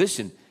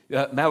 Listen,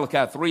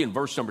 Malachi 3 and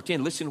verse number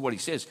 10, listen to what he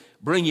says.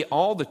 Bring ye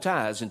all the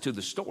tithes into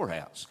the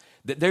storehouse,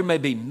 that there may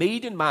be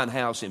meat in mine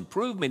house, and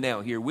prove me now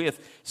herewith,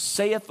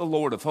 saith the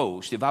Lord of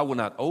hosts, if I will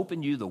not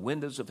open you the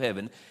windows of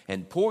heaven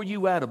and pour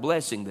you out a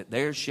blessing, that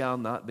there shall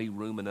not be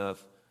room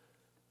enough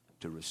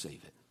to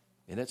receive it.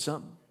 Isn't that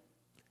something?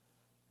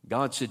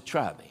 God said,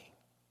 try me.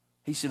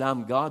 He said,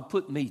 I'm God,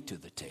 put me to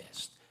the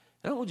test.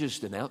 And I will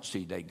just announce to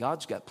you today,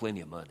 God's got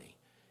plenty of money.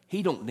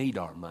 He don't need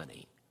our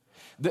money.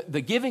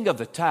 The giving of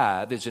the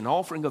tithe is an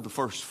offering of the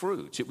first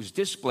fruits. It was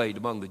displayed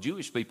among the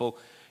Jewish people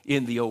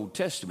in the Old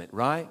Testament,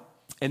 right?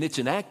 And it's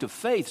an act of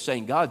faith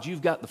saying, God,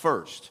 you've got the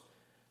first.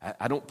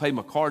 I don't pay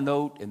my car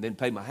note and then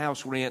pay my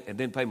house rent and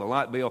then pay my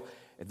light bill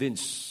and then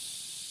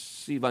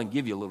see if I can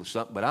give you a little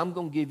something. But I'm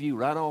going to give you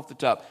right off the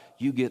top,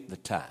 you get the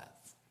tithe.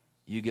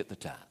 You get the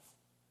tithe.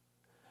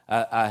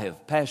 I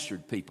have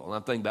pastored people.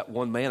 I'm thinking about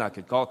one man I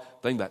could call,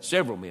 thinking about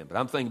several men, but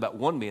I'm thinking about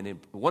one man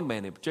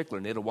in particular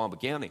in Itawamba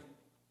County.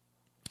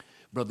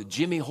 Brother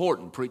Jimmy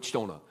Horton preached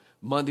on a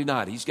Monday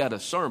night. He's got a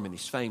sermon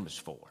he's famous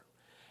for.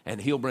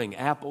 And he'll bring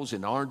apples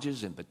and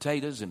oranges and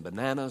potatoes and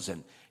bananas,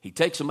 and he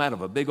takes them out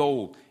of a big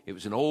old, it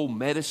was an old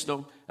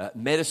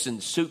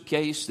medicine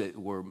suitcase that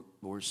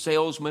where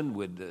salesmen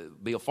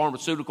would be a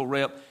pharmaceutical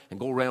rep and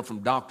go around from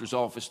doctor's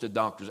office to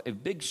doctor's, a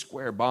big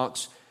square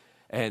box,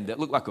 and it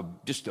looked like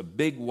just a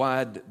big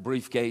wide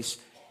briefcase.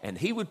 And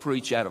he would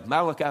preach out of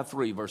Malachi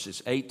 3,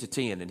 verses 8 to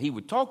 10. And he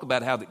would talk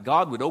about how that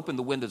God would open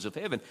the windows of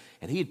heaven.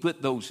 And he'd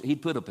put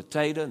a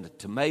potato and a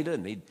tomato,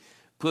 and he'd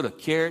put a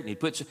carrot,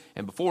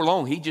 and before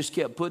long, he just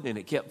kept putting it, and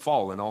it kept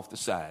falling off the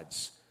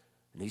sides.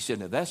 And he said,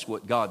 now that's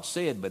what God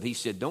said. But he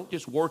said, don't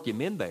just work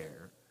him in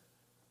there.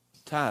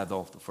 Tithe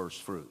off the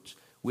first fruits.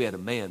 We had a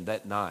man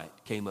that night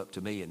came up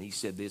to me, and he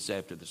said this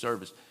after the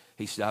service.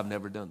 He said, I've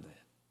never done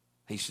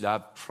that. He said,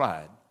 I've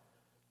tried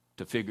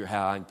to figure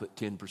how I can put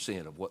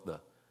 10% of what the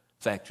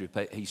factory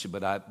pay. He said,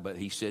 but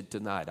he said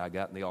tonight I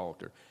got in the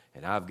altar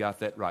and I've got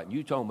that right. And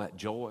you talking about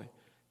joy?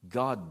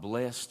 God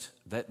blessed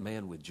that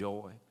man with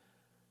joy.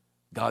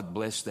 God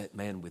blessed that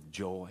man with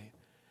joy,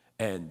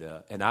 and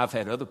I've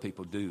had other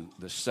people do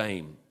the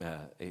same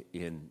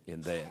in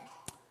that.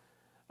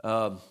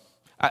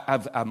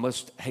 I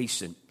must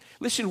hasten.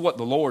 Listen to what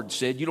the Lord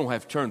said. You don't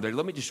have to turn there.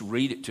 Let me just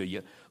read it to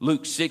you.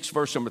 Luke 6,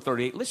 verse number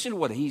 38. Listen to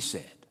what he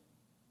said.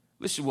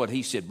 Listen to what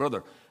he said.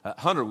 Brother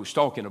Hunter was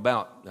talking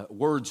about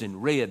words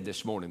in red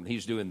this morning when he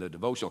was doing the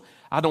devotional.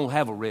 I don't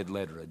have a red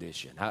letter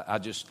edition.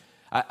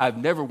 I've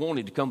never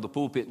wanted to come to the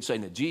pulpit and say,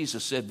 now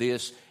Jesus said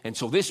this, and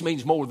so this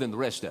means more than the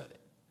rest of it.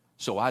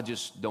 So I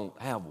just don't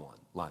have one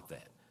like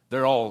that.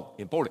 They're all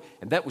important.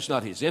 And that was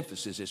not his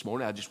emphasis this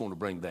morning. I just want to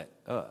bring that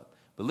up.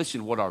 But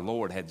listen to what our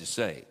Lord had to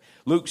say.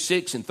 Luke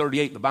 6 and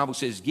 38, the Bible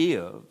says,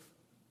 give,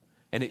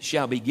 and it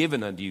shall be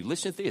given unto you.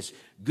 Listen to this.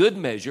 Good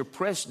measure,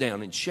 pressed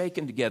down and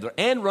shaken together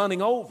and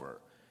running over,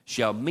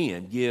 shall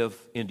men give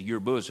into your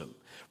bosom.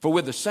 For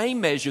with the same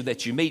measure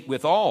that you meet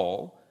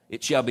withal,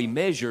 it shall be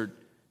measured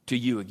to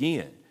you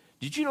again.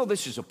 Did you know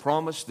this is a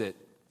promise that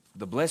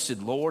the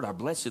blessed Lord, our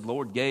blessed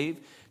Lord, gave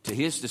to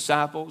his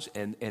disciples,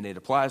 and it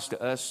applies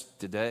to us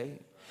today.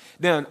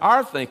 Now, in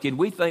our thinking,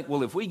 we think,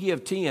 well, if we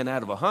give 10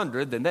 out of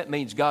 100, then that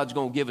means God's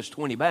going to give us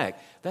 20 back.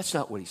 That's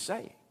not what he's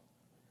saying.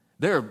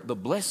 There are the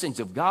blessings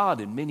of God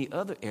in many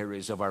other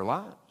areas of our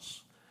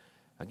lives.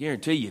 I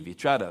guarantee you, if you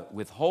try to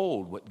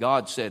withhold what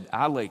God said,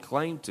 I lay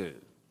claim to,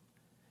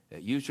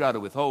 that you try to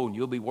withhold, and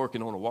you'll be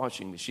working on a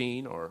washing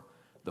machine or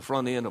the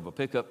front end of a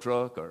pickup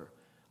truck, or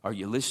are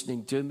you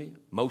listening to me?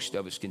 Most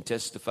of us can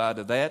testify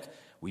to that.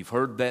 We've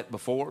heard that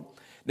before.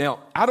 Now,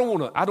 I don't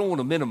want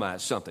to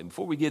minimize something.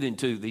 Before we get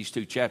into these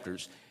two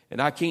chapters,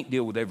 and I can't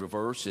deal with every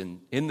verse in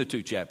the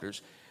two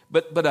chapters,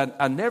 but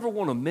I never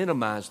want to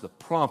minimize the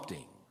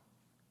prompting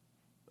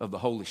of the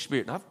Holy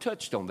Spirit. And I've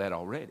touched on that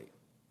already.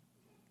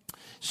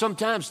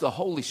 Sometimes the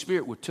Holy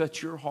Spirit will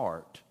touch your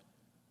heart.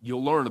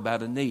 You'll learn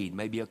about a need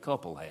maybe a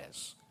couple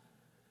has,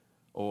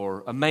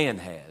 or a man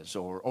has,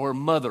 or a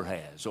mother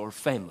has, or a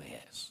family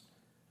has,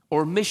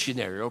 or a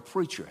missionary or a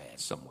preacher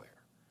has somewhere.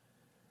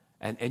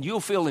 And you'll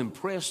feel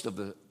impressed of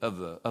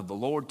the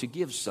Lord to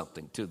give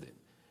something to them.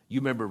 You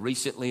remember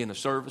recently in a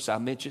service I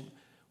mentioned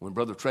when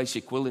Brother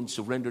Tracy Quillen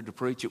surrendered to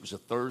preach. It was a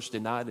Thursday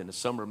night in a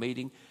summer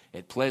meeting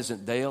at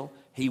Pleasant Dale.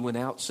 He went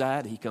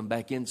outside. He come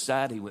back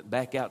inside. He went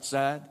back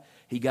outside.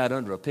 He got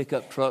under a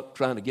pickup truck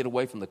trying to get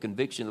away from the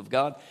conviction of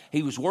God.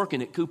 He was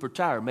working at Cooper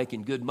Tire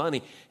making good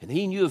money, and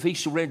he knew if he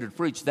surrendered to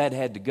preach, that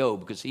had to go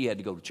because he had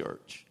to go to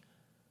church.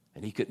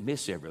 And he couldn't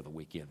miss every other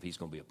weekend if he's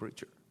going to be a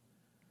preacher.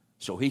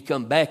 So he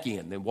come back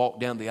in, then walked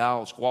down the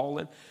aisle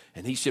squalling,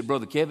 and he said,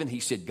 Brother Kevin, he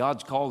said,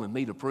 God's calling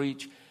me to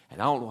preach,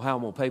 and I don't know how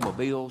I'm going to pay my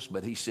bills,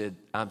 but he said,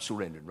 I'm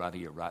surrendered right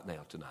here, right now,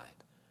 tonight.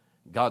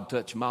 God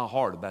touched my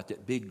heart about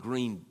that big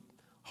green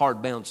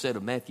hardbound set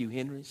of Matthew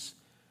Henry's,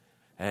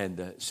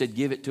 and said,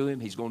 give it to him.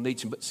 He's going to need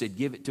some, but said,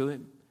 give it to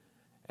him.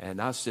 And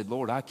I said,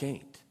 Lord, I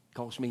can't. It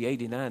cost me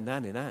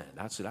 $89.99.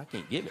 I said, I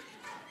can't give it.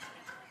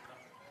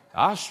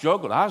 I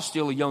struggled. I was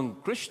still a young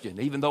Christian,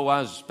 even though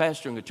I was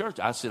pastoring a church.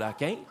 I said, I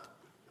can't.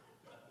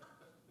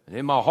 And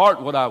in my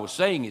heart, what I was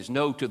saying is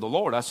no to the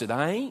Lord. I said,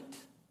 I ain't.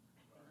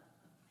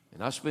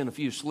 And I spent a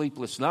few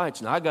sleepless nights,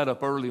 and I got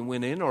up early and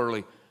went in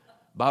early.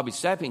 Bobby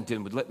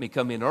Sappington would let me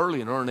come in early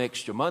and earn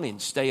extra money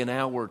and stay an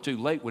hour or two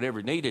late,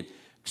 whatever needed,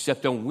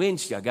 except on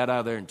Wednesday, I got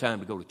out of there in time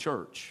to go to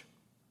church.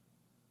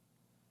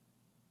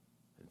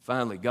 And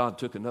finally, God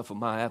took enough of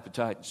my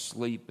appetite to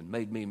sleep and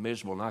made me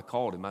miserable, and I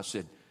called him. I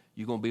said,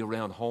 you going to be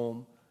around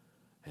home?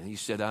 And he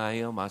said, I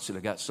am. I said, I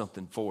got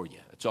something for you.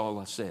 That's all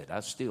I said. I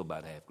was still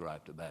about half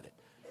griped about it.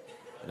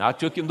 And I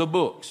took him the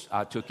books.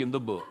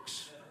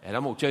 And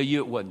I'm going to tell you,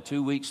 it wasn't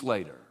 2 weeks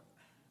later,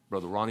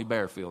 Brother Ronnie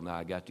Bearfield and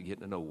I got to get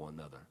to know one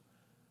another.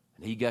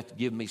 And he got to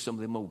give me some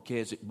of them old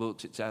Keswick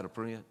books that's out of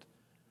print,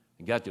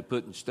 and got to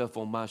putting stuff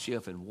on my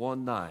shelf. And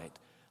one night,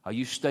 I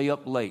used to stay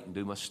up late and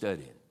do my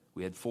studying.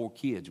 We had 4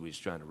 kids we was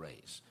trying to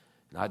raise.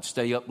 And I'd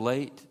stay up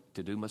late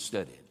to do my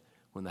studying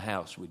when the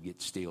house would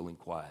get still and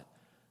quiet.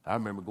 I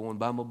remember going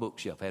by my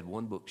bookshelf. I had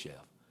one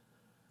bookshelf.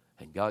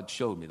 And God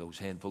showed me those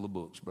handful of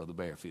books Brother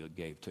Bearfield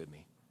gave to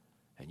me.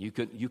 And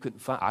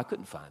I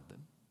couldn't find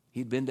them.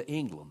 He'd been to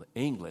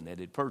England and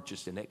had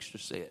purchased an extra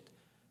set.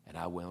 And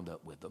I wound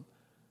up with them.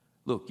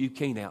 Look, you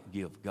can't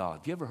outgive God.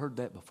 Have you ever heard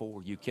that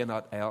before? You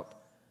cannot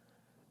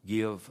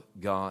outgive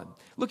God.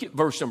 Look at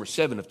verse number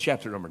 7 of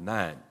chapter number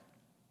 9.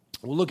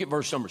 We'll look at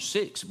verse number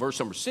 6. Verse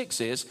number 6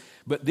 says,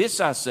 but this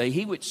I say,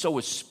 he which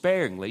soweth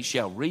sparingly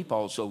shall reap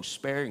also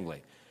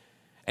sparingly.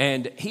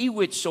 And he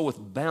which soweth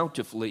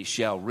bountifully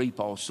shall reap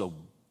also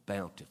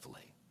bountifully.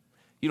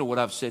 You know what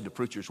I've said to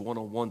preachers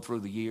one-on-one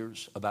through the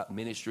years about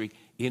ministry,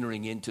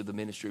 entering into the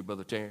ministry,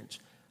 Brother Terrence?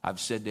 I've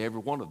said to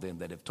every one of them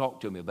that have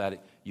talked to me about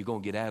it, you're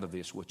going to get out of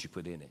this what you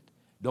put in it.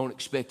 Don't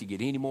expect to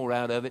get any more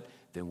out of it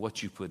than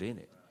what you put in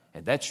it.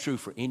 And that's true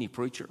for any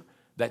preacher.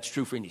 That's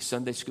true for any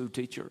Sunday school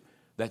teacher.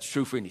 That's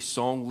true for any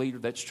song leader.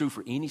 That's true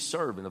for any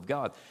servant of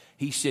God.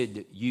 He said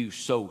that you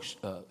sow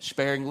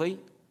sparingly,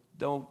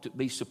 don't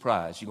be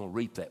surprised. You're going to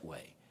reap that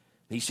way.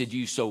 He said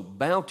you sow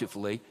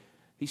bountifully.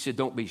 He said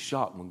don't be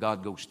shocked when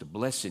God goes to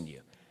blessing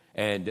you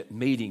and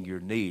meeting your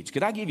needs.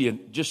 Could I give you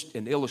just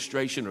an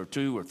illustration or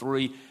 2 or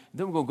 3? And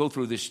then we're going to go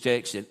through this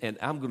text, and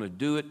I'm going to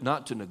do it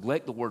not to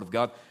neglect the Word of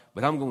God,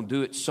 but I'm going to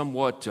do it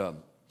somewhat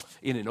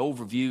in an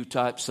overview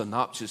type,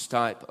 synopsis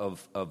type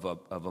of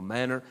a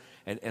manner.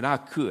 And I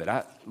could.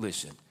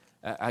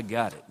 I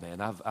got it,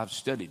 man. I've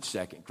studied 2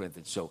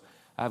 Corinthians, so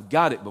I've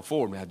got it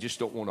before me. I just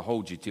don't want to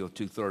hold you till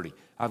 2:30.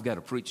 I've got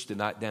to preach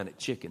tonight down at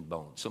Chicken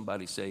Bone.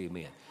 Somebody say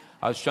amen.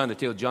 I was trying to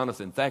tell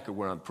Jonathan Thacker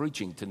where I'm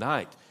preaching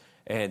tonight,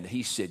 and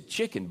he said,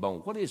 Chicken Bone.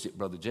 What is it,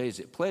 Brother Jay? Is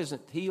it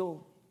Pleasant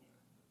Hill?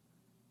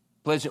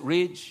 Pleasant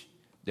Ridge?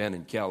 Down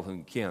in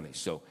Calhoun County.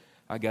 So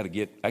I got to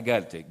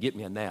get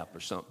me a nap or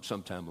something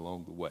sometime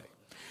along the way.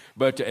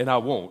 And I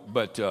won't.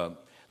 But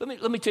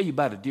let me tell you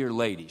about a dear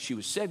lady. She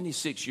was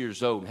 76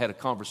 years old and had a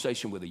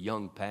conversation with a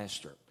young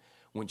pastor.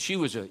 When she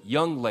was a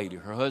young lady,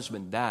 her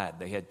husband died.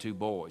 They had 2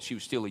 boys. She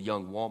was still a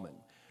young woman.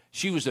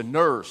 She was a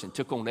nurse and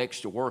took on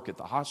extra work at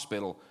the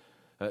hospital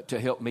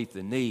to help meet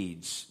the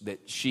needs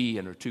that she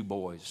and her 2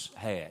 boys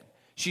had.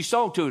 She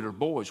saw to it her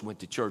boys went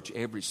to church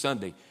every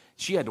Sunday.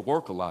 She had to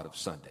work a lot of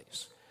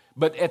Sundays.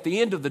 But at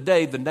the end of the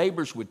day, the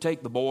neighbors would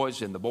take the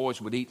boys, and the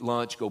boys would eat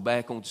lunch, go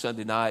back on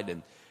Sunday night,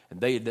 and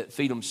they'd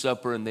feed them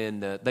supper, and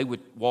then they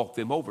would walk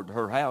them over to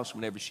her house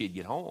whenever she'd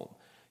get home.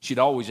 She'd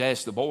always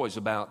ask the boys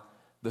about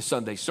the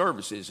Sunday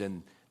services,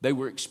 and they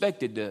were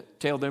expected to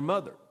tell their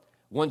mother.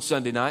 One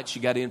Sunday night, she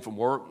got in from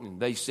work, and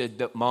they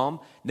said,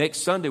 Mom,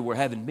 next Sunday we're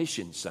having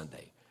Mission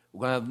Sunday.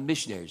 We're going to have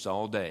missionaries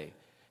all day.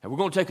 And we're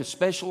going to take a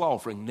special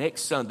offering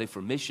next Sunday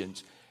for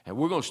missions, and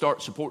we're going to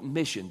start supporting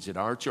missions at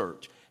our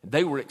church. And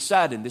they were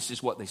excited, and this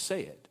is what they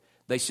said.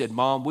 They said,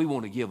 Mom, we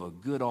want to give a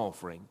good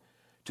offering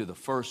to the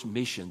first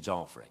missions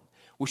offering.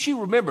 Well, she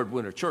remembered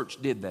when her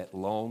church did that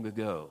long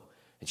ago,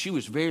 and she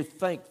was very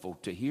thankful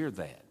to hear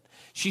that.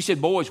 She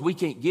said, boys, we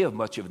can't give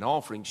much of an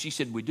offering. She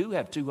said, we do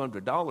have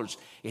 $200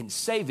 in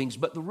savings,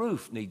 but the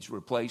roof needs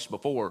replaced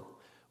before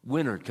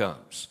winter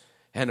comes.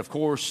 And, of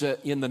course,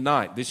 in the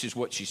night, this is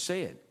what she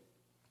said.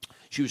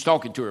 She was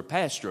talking to her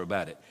pastor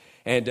about it.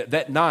 And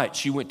that night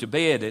she went to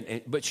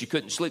bed, but she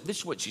couldn't sleep. This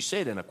is what she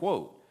said in a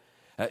quote.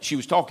 She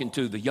was talking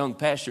to the young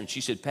pastor, and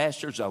she said,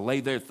 Pastors, I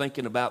lay there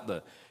thinking about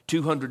the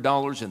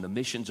 $200 and the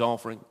missions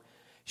offering.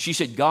 She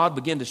said, God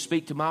began to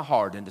speak to my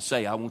heart and to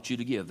say, I want you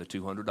to give the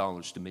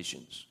 $200 to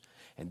missions.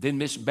 And then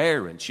Miss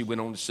Barron, she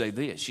went on to say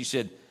this. She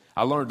said,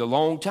 I learned a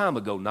long time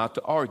ago not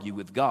to argue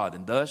with God.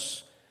 And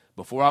thus,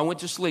 before I went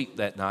to sleep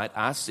that night,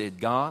 I said,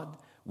 God,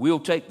 we'll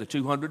take the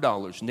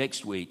 $200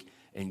 next week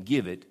and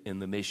give it in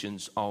the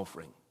missions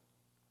offering.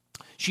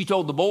 She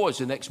told the boys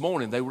the next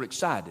morning they were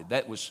excited.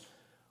 That was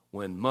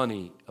when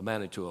money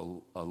amounted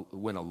to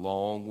went a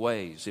long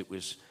ways. It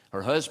was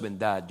her husband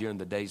died during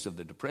the days of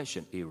the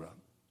Depression era.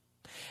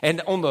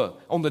 And on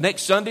the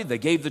next Sunday, they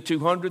gave the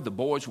 $200. The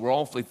boys were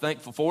awfully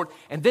thankful for it.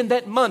 And then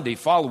that Monday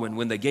following,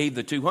 when they gave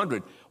the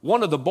 $200,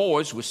 one of the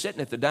boys was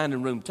sitting at the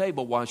dining room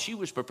table while she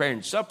was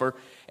preparing supper.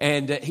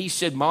 And he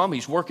said, Mom,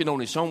 he's working on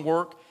his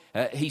homework.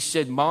 He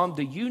said, Mom,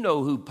 do you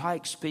know who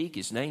Pikes Peak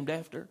is named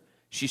after?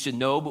 She said,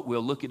 no, but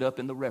we'll look it up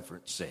in the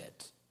reference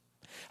set.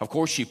 Of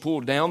course, she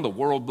pulled down the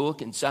World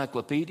Book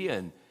Encyclopedia,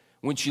 and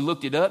when she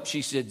looked it up,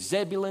 she said,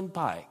 Zebulon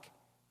Pike.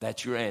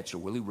 That's your answer.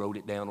 Well, he wrote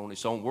it down on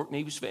his homework, and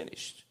he was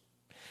finished.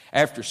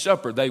 After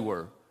supper, they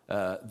were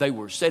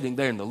sitting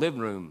there in the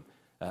living room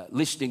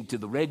listening to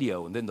the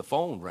radio, and then the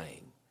phone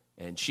rang,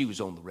 and she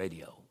was on the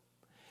radio.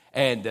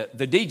 And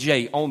the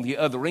DJ on the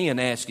other end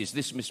asked, is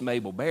this Miss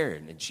Mabel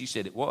Barron? And she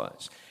said it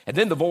was. And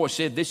then the voice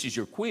said, this is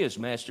your quiz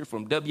master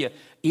from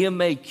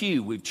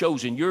WMAQ. We've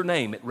chosen your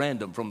name at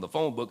random from the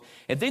phone book.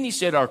 And then he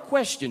said, our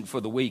question for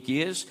the week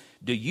is,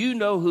 do you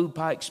know who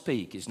Pikes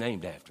Peak is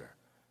named after?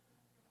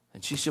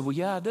 And she said, well,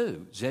 yeah, I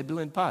do.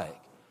 Zebulon Pike.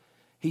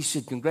 He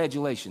said,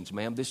 congratulations,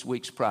 ma'am. This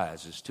week's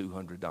prize is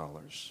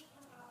 $200.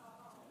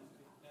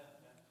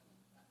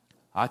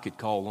 I could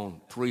call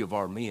on 3 of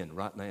our men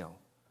right now.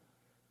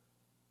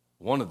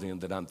 One of them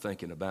that I'm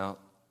thinking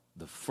about,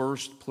 the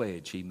first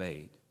pledge he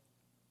made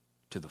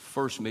to the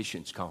first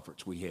missions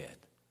conference we had.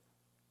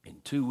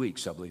 In 2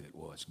 weeks, I believe it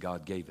was,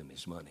 God gave him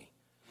his money.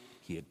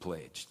 He had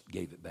pledged,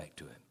 gave it back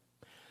to him.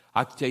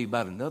 I could tell you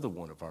about another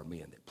one of our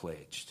men that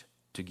pledged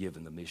to give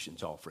in the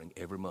missions offering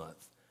every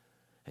month.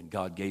 And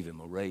God gave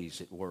him a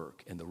raise at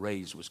work, and the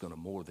raise was going to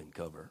more than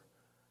cover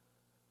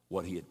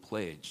what he had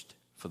pledged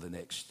for the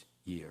next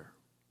year.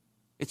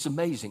 It's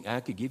amazing.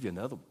 I could give you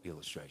another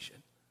illustration.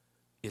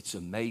 It's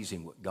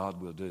amazing what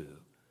God will do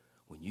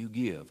when you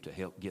give to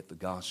help get the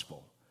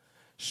gospel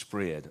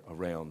spread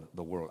around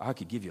the world. I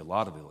could give you a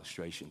lot of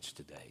illustrations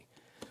today,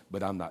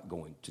 but I'm not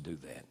going to do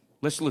that.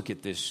 Let's look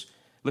at this.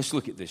 Let's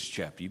look at this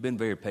chapter. You've been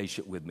very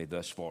patient with me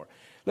thus far.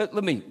 Let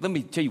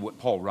me tell you what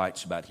Paul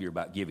writes about here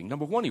about giving.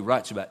 Number one, he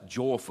writes about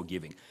joyful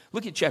giving.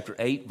 Look at chapter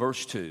 8,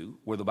 verse 2,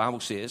 where the Bible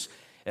says,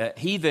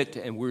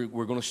 and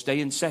we're going to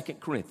stay in 2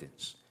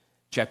 Corinthians.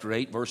 Chapter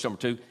 8, verse number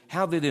 2,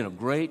 how that in a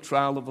great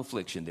trial of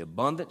affliction, the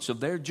abundance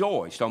of their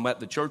joy, he's talking about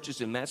the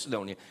churches in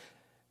Macedonia,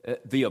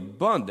 the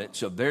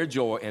abundance of their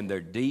joy and their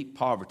deep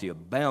poverty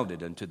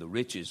abounded unto the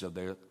riches of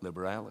their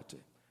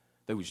liberality.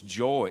 There was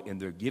joy in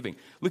their giving.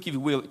 Look, if you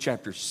will, at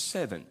chapter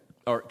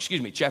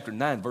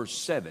 9, verse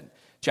 7.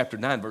 Chapter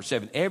 9, verse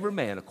 7, every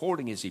man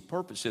according as he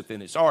purposeth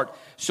in his heart,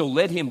 so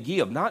let him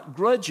give, not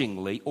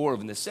grudgingly or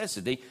of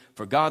necessity,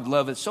 for God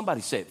loveth,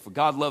 somebody say it, for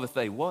God loveth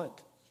a what?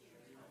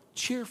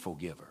 Cheerful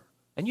giver.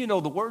 And you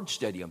know the word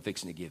study I'm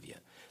fixing to give you.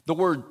 The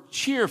word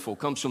cheerful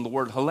comes from the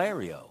word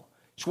hilario.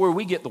 It's where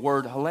we get the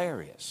word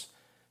hilarious.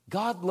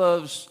 God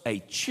loves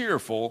a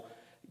cheerful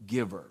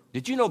giver.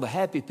 Did you know the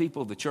happy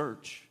people of the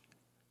church?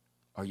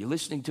 Are you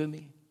listening to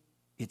me?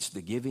 It's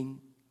the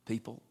giving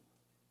people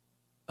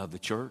of the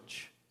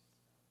church.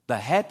 The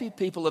happy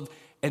people of,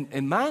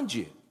 and mind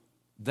you,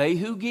 they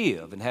who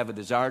give and have a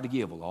desire to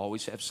give will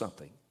always have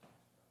something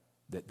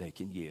that they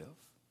can give.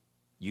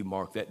 You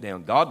mark that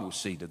down. God will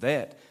see to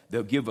that.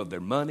 They'll give of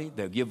their money.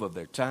 They'll give of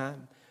their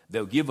time.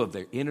 They'll give of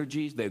their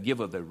energies. They'll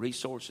give of their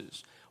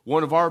resources.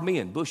 One of our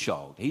men, bush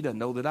hogged. He doesn't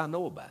know that I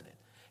know about it.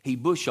 He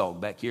bush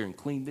hogged back here and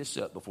cleaned this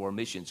up before a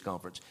missions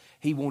conference.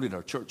 He wanted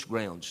our church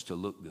grounds to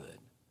look good.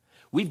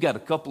 We've got a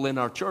couple in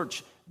our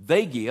church.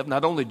 They give.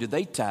 Not only do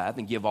they tithe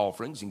and give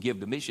offerings and give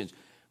to missions,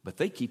 but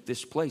they keep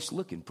this place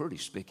looking pretty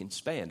spick and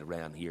span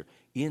around here,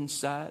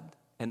 inside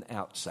and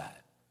outside.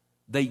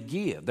 They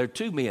give. There are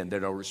two men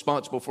that are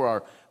responsible for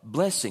our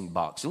blessing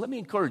box. And let me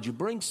encourage you,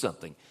 bring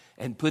something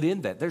and put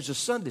in that. There's a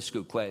Sunday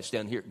school class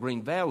down here at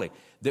Green Valley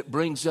that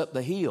brings up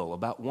the hill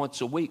about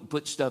once a week,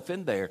 put stuff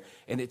in there,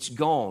 and it's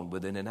gone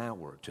within an hour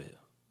or two.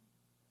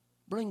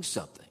 Bring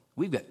something.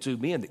 We've got two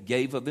men that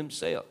gave of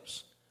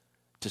themselves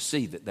to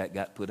see that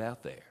got put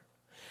out there.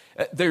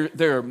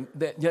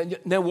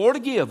 Now, we're to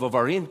give of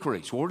our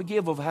increase. We're to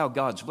give of how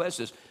God's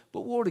blessed us,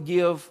 but we're to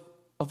give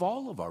of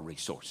all of our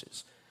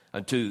resources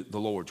unto the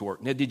Lord's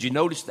work. Now, did you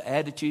notice the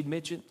attitude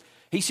mentioned?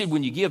 He said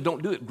when you give,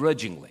 don't do it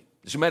grudgingly.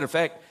 As a matter of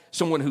fact,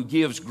 someone who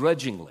gives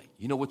grudgingly,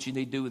 you know what you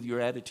need to do with your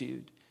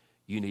attitude?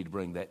 You need to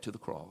bring that to the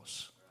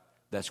cross.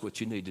 That's what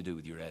you need to do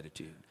with your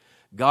attitude.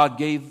 God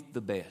gave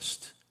the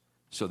best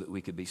so that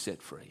we could be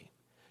set free.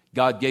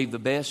 God gave the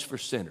best for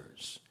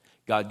sinners.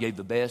 God gave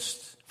the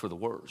best for the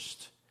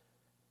worst.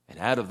 And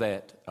out of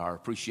that, our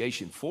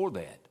appreciation for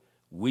that,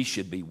 we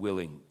should be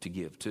willing to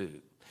give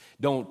too.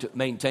 Don't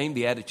maintain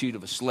the attitude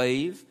of a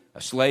slave.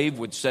 A slave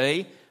would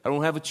say, I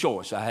don't have a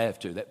choice, I have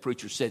to. That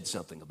preacher said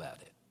something about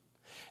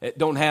it.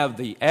 Don't have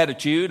the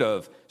attitude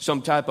of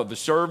some type of a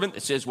servant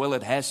that says, well,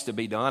 it has to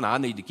be done. I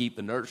need to keep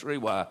the nursery.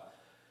 Why,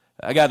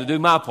 I got to do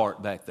my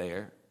part back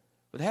there.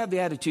 But have the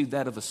attitude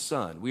that of a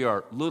son. We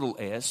are little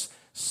s,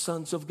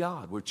 sons of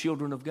God. We're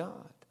children of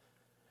God.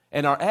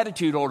 And our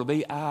attitude ought to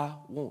be, I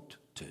want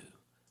to.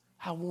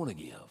 I want to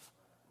give.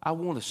 I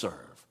want to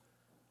serve.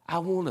 I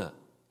want to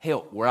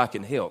help where I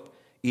can help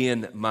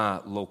in my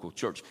local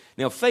church.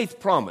 Now, Faith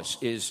Promise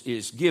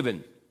is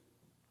given,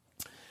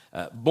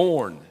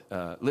 born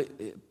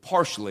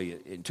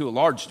partially, to a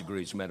large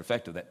degree, as a matter of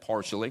fact, of that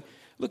partially.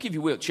 Look, if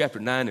you will, at chapter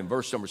 9 and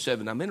verse number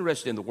 7. I'm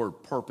interested in the word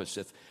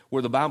purposeth,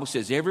 where the Bible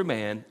says, every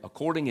man,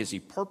 according as he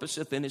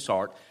purposeth in his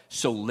heart,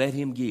 so let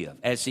him give.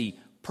 As he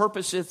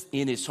purposeth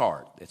in his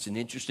heart. That's an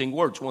interesting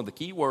word. It's one of the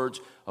key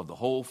words of the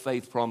whole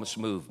Faith Promise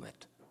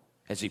movement.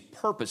 As he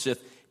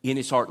purposeth in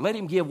his heart. Let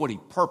him give what he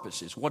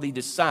purposes, what he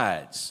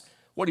decides,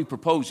 what he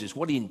proposes,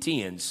 what he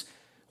intends,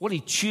 what he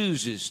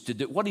chooses to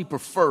do, what he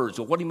prefers,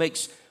 or what he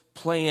makes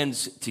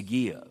plans to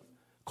give.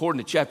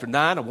 According to chapter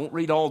 9, I won't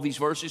read all these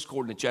verses.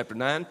 According to chapter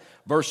 9,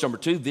 verse number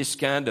 2, this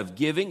kind of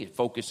giving, it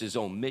focuses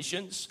on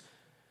missions.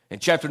 In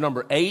chapter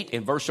number 8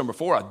 and verse number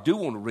 4, I do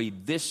want to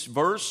read this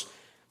verse.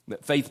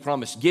 That Faith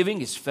Promise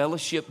giving is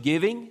fellowship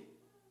giving.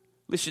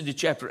 Listen to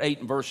chapter 8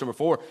 and verse number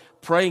 4.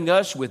 Praying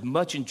us with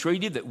much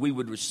entreaty that we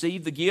would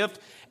receive the gift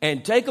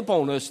and take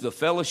upon us the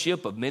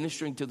fellowship of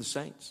ministering to the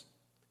saints.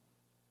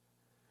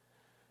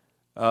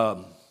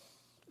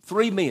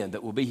 3 men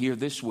that will be here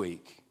this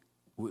week.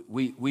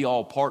 We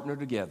all partner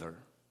together.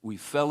 We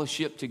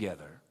fellowship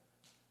together.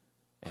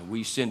 And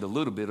we send a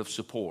little bit of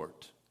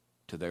support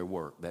to their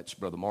work. That's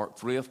Brother Mark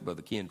Thrift,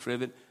 Brother Ken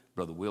Trivet,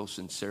 Brother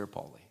Wilson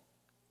Sarapoli,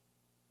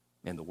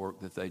 and the work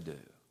that they do.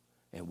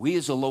 And we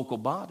as a local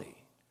body,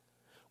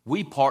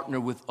 we partner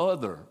with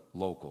other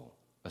local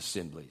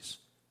assemblies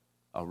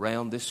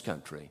around this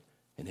country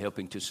in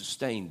helping to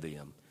sustain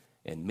them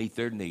and meet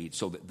their needs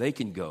so that they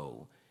can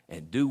go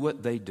and do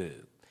what they do.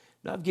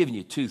 Now, I've given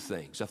you 2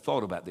 things. I've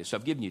thought about this.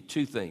 I've given you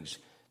 2 things,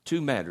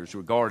 2 matters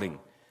regarding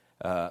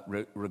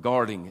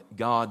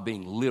God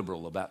being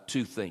liberal about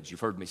 2 things. You've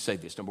heard me say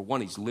this. Number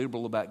 1, he's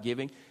liberal about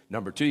giving.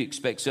 Number 2, he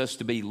expects us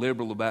to be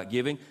liberal about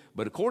giving.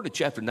 But according to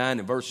chapter 9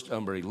 and verse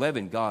number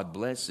 11, God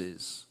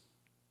blesses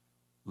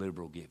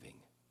liberal giving.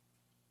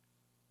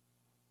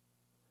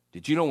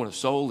 Did you know when a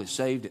soul is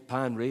saved at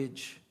Pine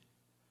Ridge,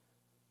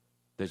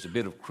 there's a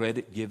bit of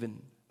credit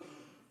given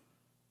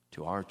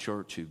to our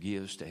church who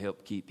gives to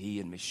help keep he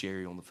and Miss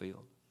Sherry on the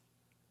field?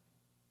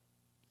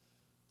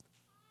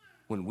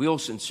 When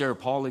Wilson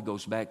Sarapoli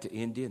goes back to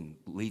India and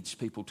leads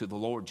people to the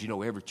Lord, do you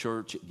know every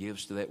church that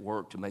gives to that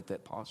work to make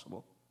that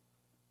possible?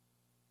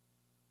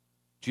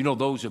 Do you know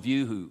those of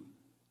you who,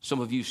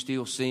 some of you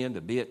still send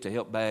a bit to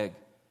help buy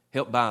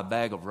a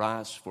bag of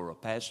rice for a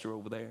pastor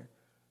over there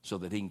so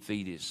that he can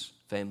feed his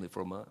family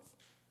for a month?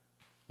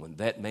 When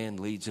that man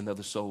leads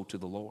another soul to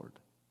the Lord.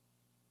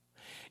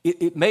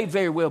 It may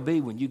very well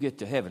be when you get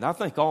to heaven. I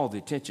think all the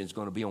attention is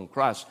going to be on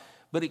Christ,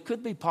 but it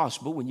could be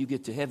possible when you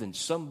get to heaven,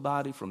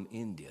 somebody from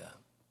India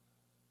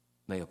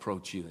may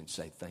approach you and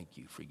say, thank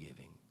you for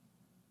giving.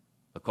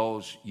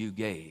 Because you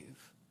gave,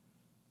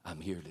 I'm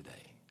here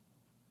today.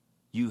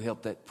 You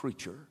helped that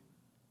preacher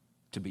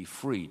to be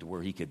free to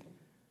where he could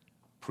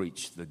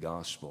preach the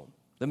gospel.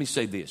 Let me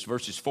say this,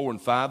 verses 4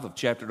 and 5 of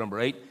chapter number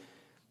 8.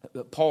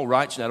 Paul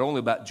writes not only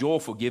about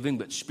joyful giving,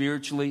 but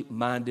spiritually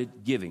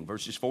minded giving.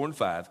 Verses 4 and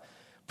 5.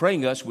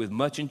 Praying us with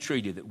much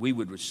entreaty that we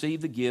would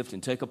receive the gift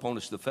and take upon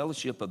us the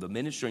fellowship of the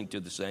ministering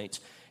to the saints.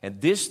 And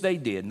this they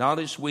did, not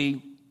as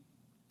we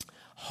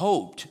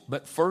hoped,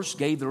 but first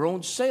gave their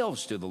own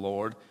selves to the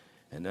Lord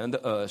and unto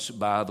us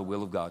by the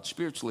will of God.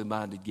 Spiritually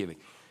minded giving.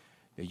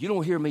 Now, you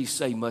don't hear me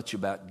say much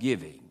about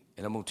giving,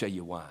 and I'm going to tell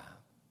you why.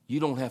 You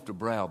don't have to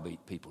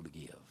browbeat people to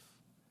give.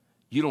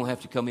 You don't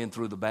have to come in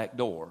through the back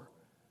door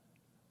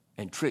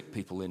and trick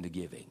people into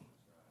giving.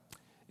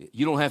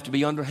 You don't have to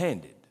be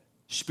underhanded.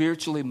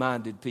 Spiritually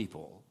minded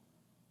people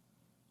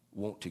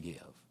want to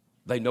give.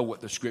 They know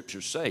what the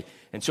scriptures say.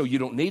 And so you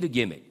don't need a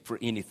gimmick for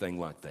anything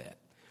like that.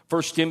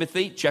 1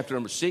 Timothy chapter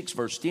number 6,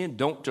 verse 10.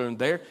 Don't turn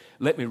there.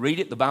 Let me read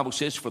it. The Bible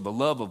says, "For the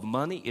love of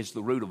money is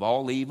the root of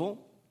all evil,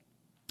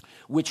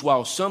 which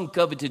while some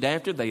coveted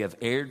after, they have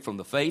erred from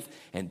the faith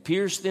and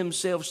pierced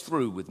themselves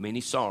through with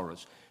many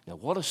sorrows." Now,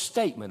 what a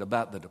statement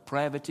about the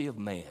depravity of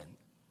man.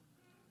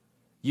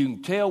 You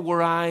can tell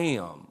where I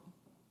am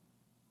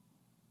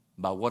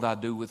by what I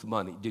do with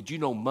money. Did you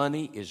know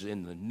money is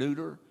in the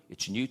neuter?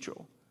 It's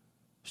neutral.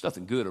 There's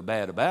nothing good or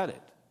bad about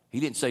it. He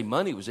didn't say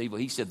money was evil.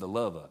 He said the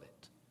love of it.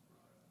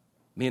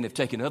 Men have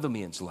taken other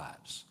men's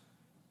lives.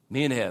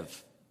 Men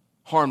have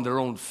harmed their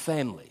own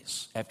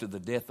families after the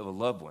death of a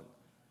loved one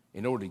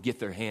in order to get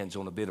their hands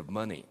on a bit of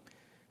money.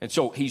 And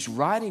so he's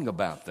writing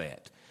about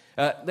that.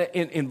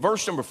 In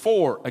verse number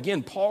 4,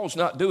 again,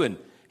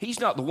 he's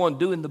not the one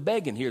doing the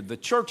begging here. The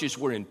churches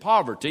were in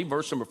poverty,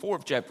 verse number 4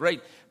 of chapter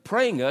 8,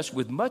 praying us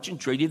with much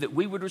entreaty that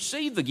we would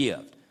receive the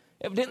gift.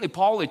 Evidently,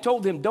 Paul had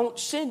told them, don't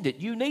send it.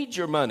 You need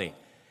your money.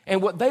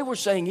 And what they were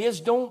saying is,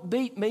 don't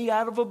beat me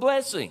out of a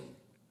blessing.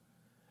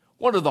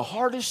 One of the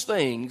hardest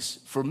things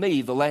for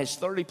me the last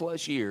 30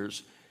 plus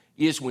years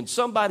is when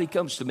somebody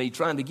comes to me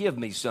trying to give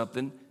me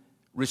something,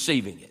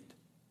 receiving it.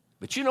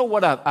 But you know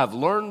what I've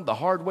learned the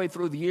hard way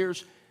through the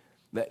years?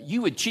 That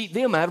you would cheat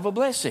them out of a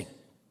blessing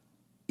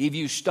if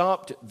you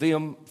stopped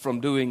them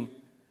from doing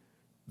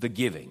the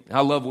giving.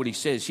 I love what he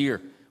says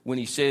here when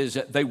he says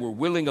that they were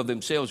willing of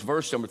themselves,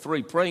 verse number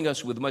 3, praying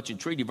us with much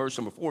entreaty, verse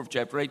number 4 of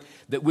chapter 8,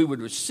 that we would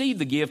receive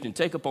the gift and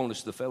take upon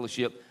us the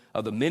fellowship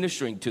of the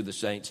ministering to the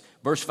saints.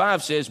 Verse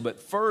 5 says,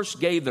 but first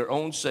gave their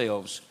own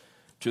selves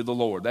to the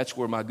Lord. That's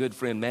where my good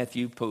friend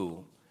Matthew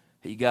Poole,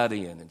 he got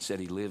in and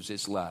said he lives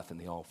his life in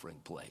the offering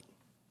plate.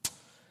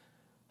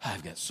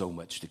 I've got so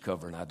much to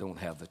cover and I don't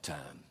have the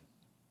time.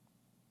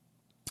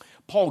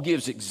 Paul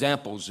gives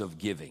examples of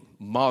giving,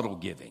 model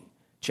giving.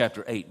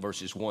 Chapter 8,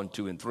 verses 1,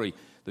 2, and 3.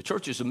 The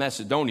churches of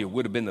Macedonia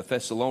would have been the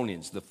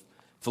Thessalonians, the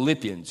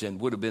Philippians, and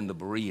would have been the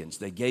Bereans.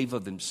 They gave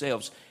of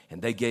themselves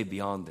and they gave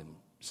beyond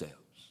themselves.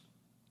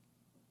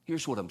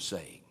 Here's what I'm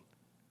saying.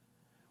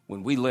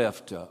 When we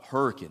left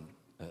Hurricane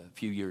a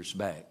few years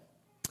back,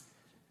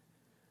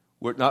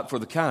 were it not for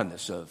the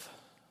kindness of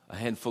a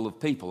handful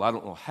of people, I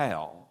don't know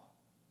how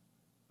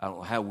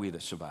we'd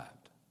have survived.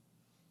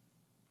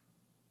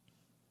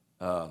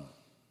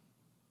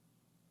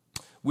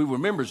 We were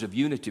members of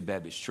Unity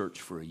Baptist Church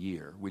for a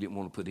year. We didn't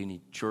want to put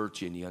any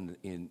church under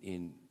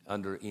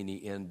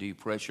any undue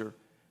pressure.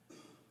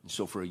 And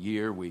so for a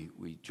year,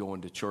 we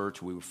joined a church.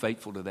 We were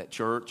faithful to that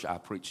church. I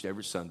preached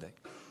every Sunday.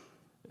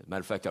 As a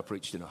matter of fact, I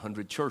preached in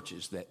 100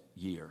 churches that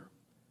year.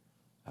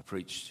 I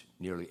preached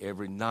nearly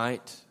every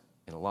night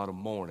and a lot of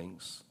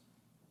mornings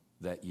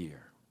that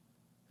year.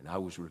 And I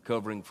was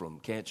recovering from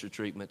cancer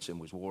treatments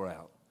and was wore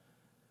out.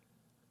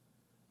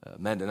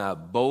 Amanda and I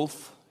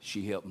both,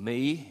 she helped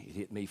me. It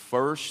hit me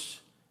first.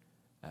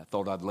 I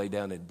thought I'd lay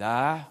down and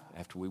die.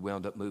 After we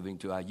wound up moving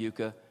to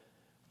Iuka,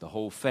 the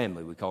whole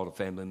family, we called a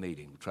family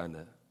meeting, trying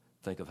to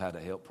think of how to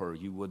help her.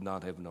 You would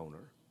not have known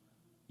her.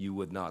 You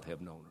would not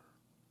have known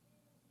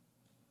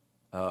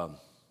her.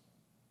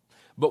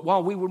 But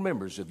while we were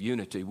members of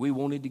Unity, we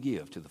wanted to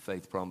give to the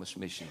Faith Promise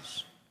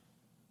Missions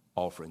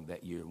offering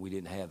that year. We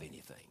didn't have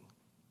anything.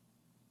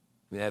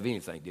 We didn't have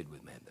anything, did we,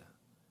 Amanda?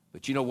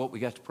 But you know what we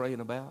got to praying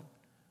about?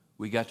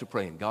 We got to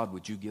praying, God,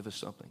 would you give us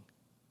something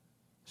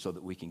so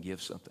that we can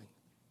give something?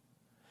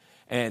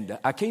 And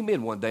I came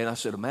in one day and I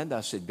said, Amanda,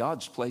 I said,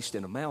 God's placed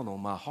an amount on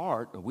my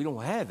heart and we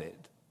don't have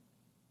it.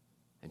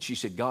 And she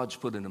said, God's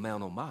put an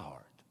amount on my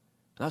heart.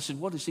 And I said,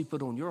 what does he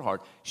put on your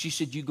heart? She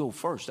said, you go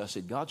first. I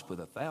said, God's put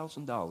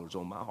 $1,000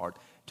 on my heart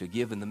to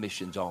give in the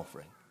missions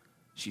offering.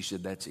 She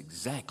said, that's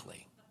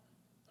exactly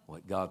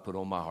what God put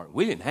on my heart.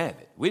 We didn't have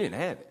it. We didn't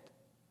have it.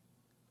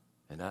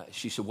 And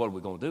she said, what are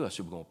we going to do? I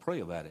said, we're going to pray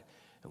about it.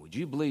 And would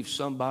you believe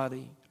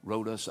somebody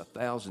wrote us a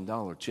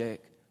 $1,000 check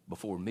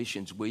before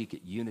Missions Week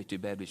at Unity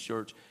Baptist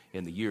Church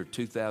in the year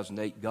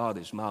 2008? God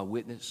is my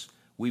witness.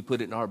 We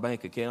put it in our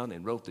bank account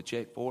and wrote the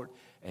check for it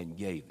and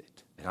gave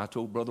it. And I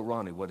told Brother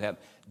Ronnie what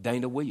happened.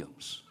 Dana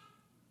Williams,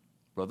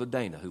 Brother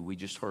Dana, who we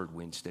just heard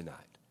Wednesday night.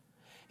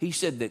 He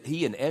said that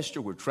he and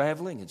Esther were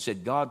traveling and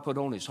said God put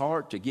on his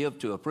heart to give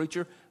to a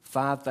preacher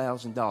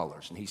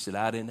 $5,000. And he said,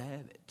 I didn't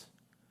have it.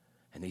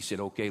 And he said,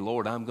 okay,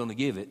 Lord, I'm going to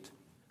give it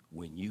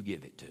when you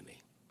give it to me.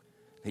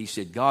 He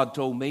said, God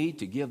told me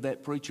to give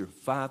that preacher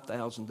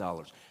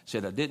 $5,000.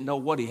 Said, I didn't know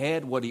what he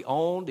had, what he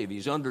owned, if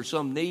he's under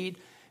some need,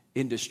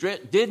 in distress.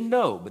 Didn't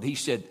know. But he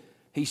said,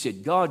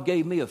 God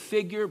gave me a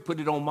figure, put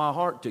it on my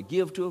heart to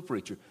give to a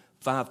preacher,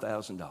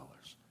 $5,000.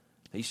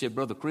 He said,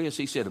 Brother Chris,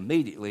 he said,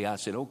 immediately I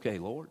said, okay,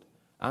 Lord,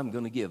 I'm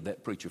going to give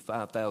that preacher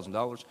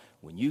 $5,000.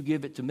 When you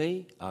give it to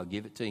me, I'll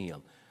give it to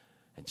him.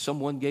 And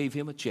someone gave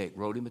him a check,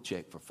 wrote him a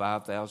check for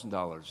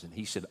 $5,000. And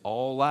he said,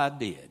 all I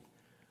did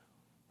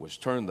was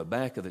turn the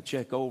back of the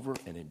check over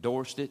and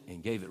endorsed it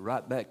and gave it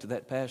right back to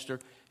that pastor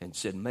and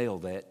said, mail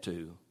that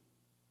to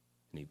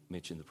And he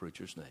mentioned the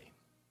preacher's name.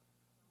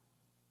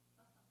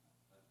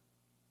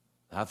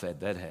 I've had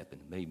that happen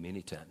to me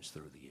many times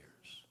through the years.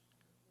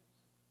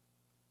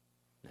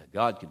 Now,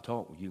 God can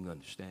talk when you can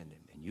understand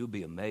Him, and you'll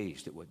be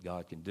amazed at what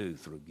God can do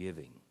through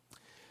giving.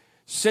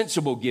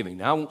 Sensible giving.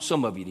 Now, I want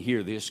some of you to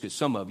hear this because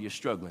some of you are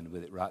struggling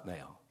with it right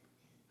now.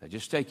 Now,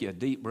 just take you a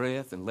deep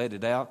breath and let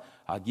it out.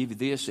 I'll give you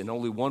this and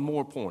only one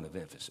more point of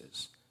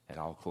emphasis, and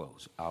I'll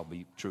close. I'll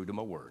be true to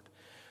my word.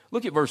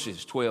 Look at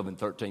verses 12 and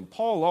 13.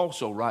 Paul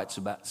also writes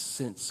about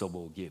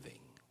sensible giving.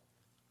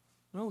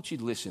 I want you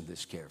to listen to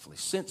this carefully.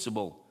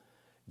 Sensible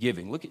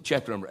giving. Look at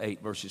chapter number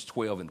 8, verses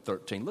 12 and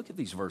 13. Look at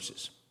these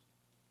verses.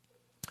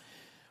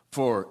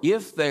 For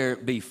if there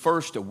be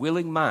first a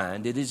willing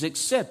mind, it is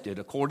accepted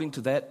according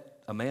to that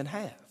a man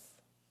hath,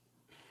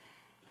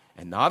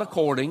 and not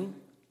according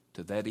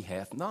to that he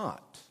hath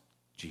not.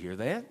 Did you hear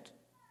that?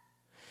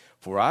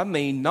 For I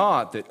mean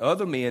not that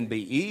other men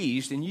be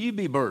eased and ye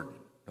be burdened.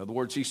 In other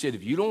words, he said,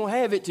 if you don't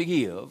have it to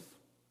give,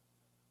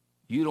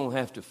 you don't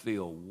have to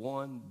feel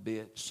one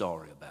bit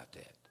sorry about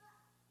that.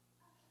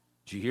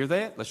 Did you hear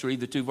that? Let's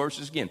read the two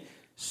verses again.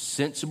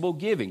 Sensible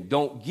giving.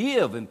 Don't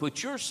give and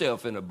put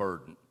yourself in a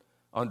burden,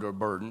 under a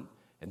burden,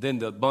 and then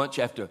the bunch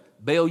have to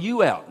bail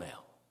you out now.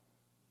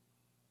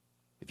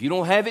 If you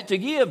don't have it to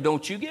give,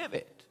 don't you give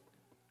it.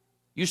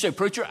 You say,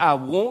 preacher, I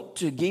want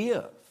to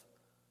give.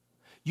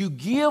 You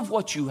give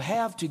what you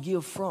have to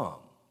give from.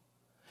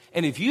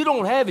 And if you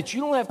don't have it,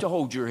 you don't have to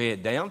hold your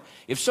head down.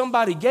 If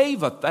somebody gave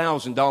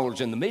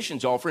 $1,000 in the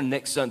missions offering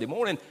next Sunday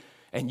morning,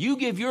 and you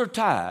give your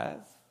tithe,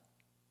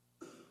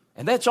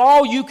 and that's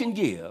all you can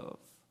give,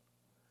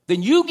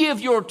 then you give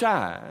your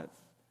tithe,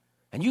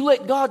 and you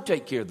let God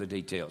take care of the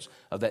details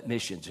of that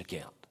missions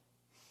account.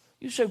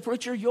 You say,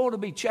 preacher, you ought to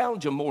be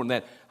challenging more than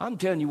that. I'm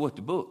telling you what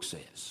the book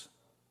says.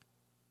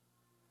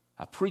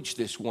 I preached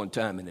this one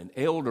time, and an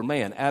elder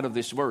man, out of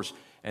this verse,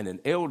 and an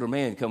elder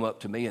man come up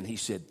to me, and he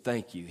said,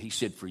 thank you. He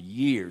said, for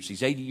years,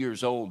 he's 80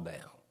 years old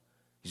now.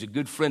 He's a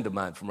good friend of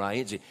mine from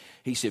Ryan's.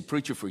 He said,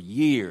 preacher, for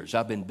years,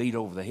 I've been beat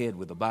over the head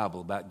with the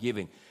Bible about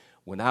giving.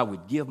 When I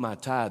would give my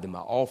tithe and my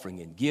offering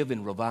and give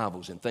in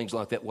revivals and things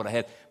like that, what I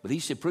had. But he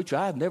said, preacher,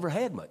 I've never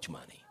had much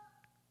money.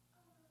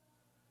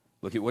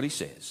 Look at what he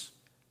says.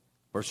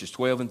 Verses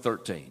 12 and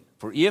 13.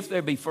 For if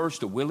there be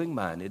first a willing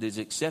mind, it is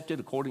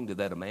accepted according to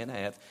that a man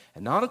hath,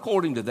 and not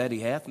according to that he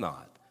hath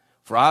not.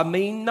 For I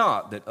mean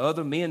not that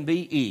other men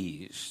be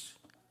eased,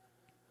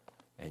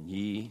 and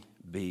ye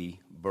be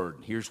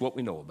burdened. Here's what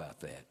we know about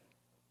that.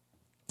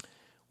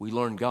 We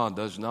learn God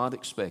does not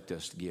expect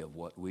us to give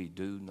what we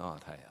do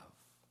not have.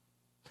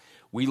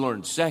 We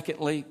learn,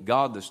 secondly,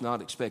 God does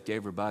not expect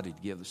everybody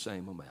to give the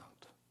same amount.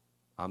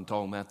 I'm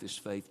talking about this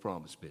faith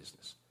promise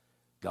business.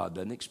 God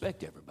doesn't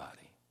expect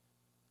everybody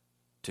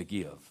to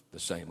give the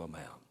same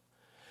amount.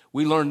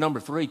 We learn, number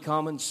 3,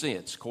 common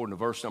sense, according to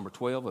verse number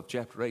 12 of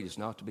chapter 8, is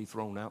not to be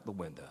thrown out the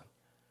window.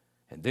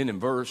 And then in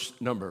verse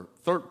number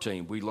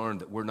 13, we learn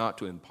that we're not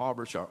to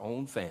impoverish our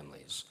own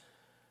families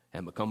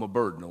and become a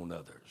burden on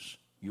others.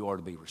 You are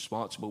to be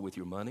responsible with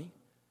your money,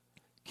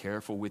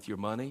 careful with your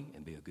money,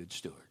 and be a good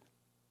steward.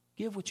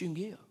 Give what you can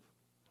give.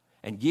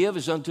 And give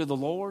as unto the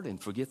Lord, and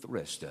forget the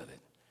rest of it.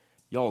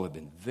 Y'all have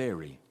been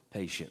very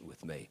patient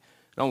with me.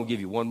 And I want to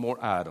give you one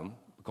more item,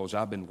 because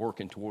I've been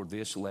working toward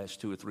this the last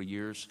 2 or 3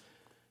 years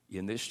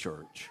in this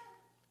church.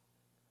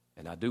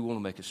 And I do want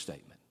to make a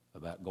statement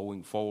about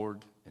going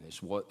forward, and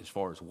it's as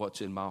far as what's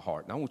in my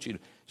heart. And I want you to,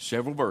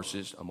 several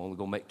verses, I'm only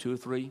going to make 2 or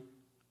 3.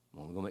 I'm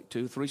only going to make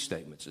 2 or 3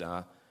 statements, and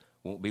I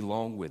won't be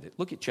long with it.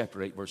 Look at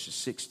chapter 8, verses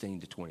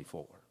 16 to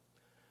 24.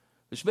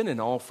 There's been an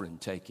offering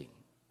taken.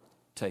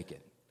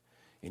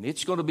 And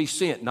it's going to be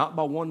sent not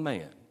by one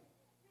man,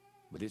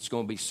 but it's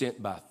going to be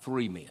sent by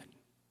 3 men.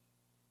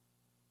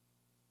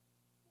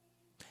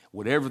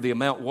 Whatever the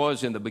amount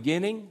was in the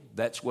beginning,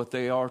 that's what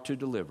they are to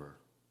deliver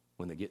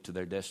when they get to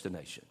their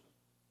destination.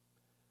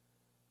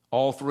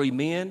 All 3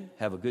 men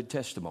have a good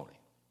testimony.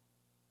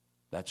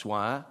 That's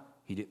why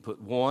he didn't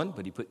put 1,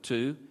 but he put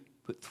 2,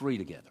 put 3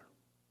 together.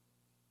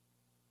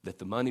 That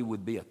the money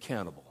would be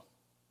accountable.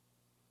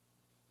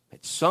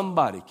 That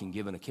somebody can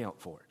give an account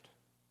for it.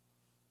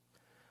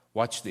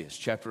 Watch this,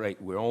 chapter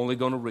 8. We're only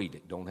going to read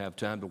it. Don't have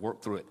time to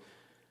work through it.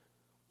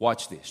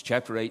 Watch this,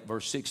 chapter 8,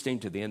 verse 16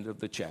 to the end of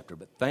the chapter.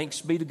 But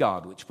thanks be to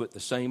God, which put the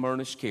same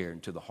earnest care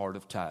into the heart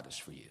of Titus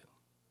for you.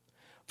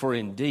 For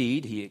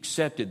indeed he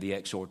accepted the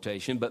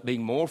exhortation, but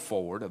being more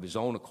forward of his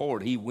own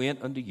accord, he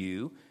went unto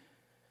you.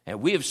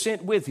 And we have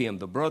sent with him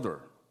the brother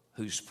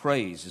whose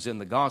praise is in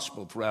the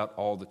gospel throughout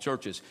all the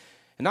churches.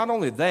 And not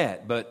only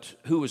that, but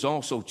who was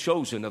also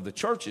chosen of the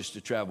churches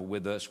to travel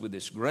with us with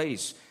this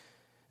grace,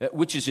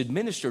 which is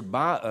administered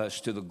by us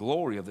to the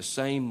glory of the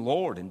same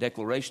Lord in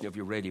declaration of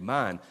your ready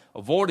mind,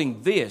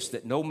 avoiding this,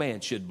 that no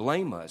man should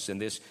blame us in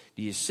this.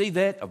 Do you see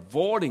that?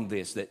 Avoiding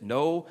this, that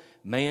no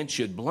man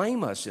should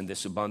blame us in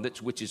this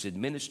abundance, which is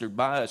administered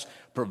by us,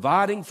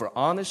 providing for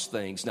honest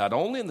things, not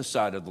only in the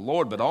sight of the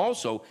Lord, but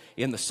also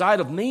in the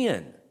sight of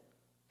men.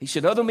 He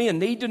said, other men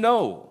need to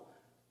know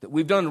that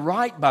we've done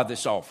right by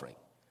this offering.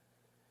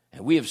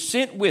 And we have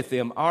sent with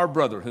them our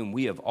brother, whom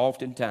we have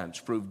oftentimes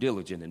proved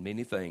diligent in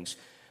many things,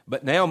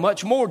 but now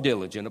much more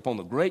diligent upon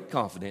the great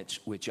confidence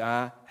which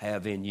I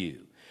have in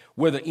you.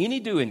 Whether any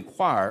do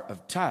inquire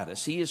of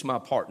Titus, he is my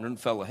partner and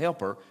fellow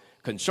helper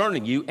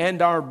concerning you,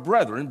 and our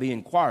brethren be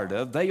inquired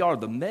of. They are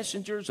the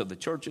messengers of the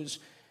churches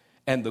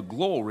and the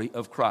glory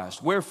of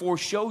Christ. Wherefore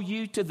show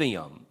you to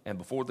them and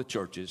before the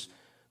churches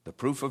the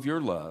proof of your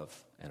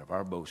love and of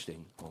our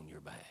boasting on your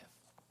behalf.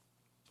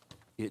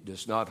 It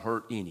does not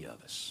hurt any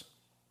of us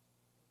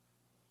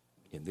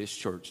in this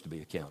church to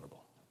be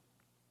accountable.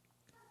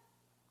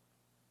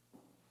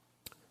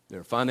 There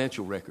are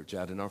financial records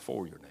out in our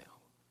foyer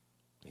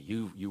now.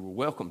 You were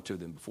welcome to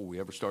them before we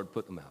ever started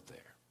putting them out there.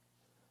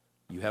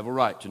 You have a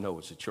right to know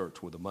as a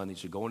church where the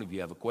monies are going. If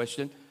you have a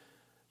question,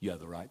 you have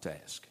the right to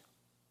ask.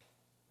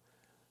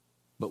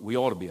 But we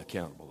ought to be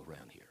accountable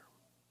around here.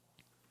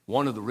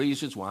 One of the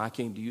reasons why I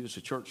came to you as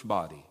a church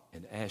body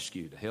and asked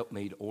you to help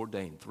me to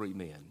ordain 3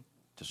 men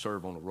to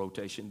serve on a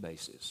rotation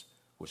basis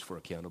was for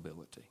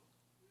accountability.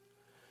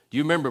 Do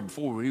you remember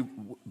before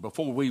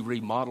we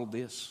remodeled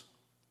this?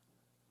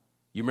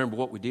 You remember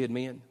what we did,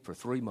 men? For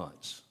 3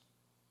 months.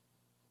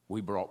 We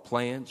brought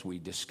plans, we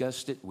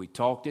discussed it, we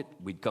talked it.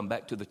 We'd come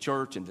back to the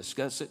church and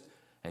discuss it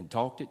and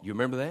talked it. You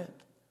remember that?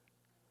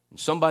 And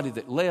somebody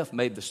that left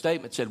made the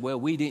statement, said, well,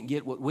 we didn't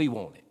get what we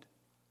wanted.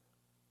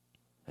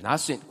 And I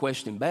sent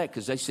question back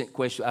because they sent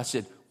question. I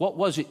said, what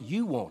was it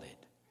you wanted?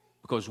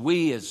 Because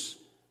we as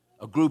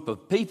a group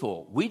of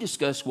people, we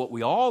discussed what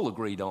we all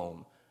agreed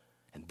on,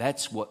 and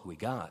that's what we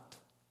got.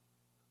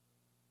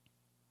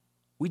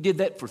 We did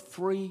that for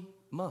 3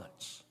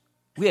 months.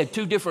 We had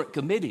 2 different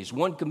committees,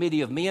 one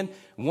committee of men,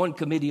 one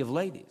committee of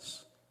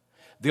ladies.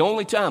 The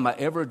only time I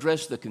ever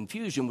addressed the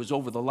confusion was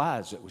over the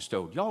lies that was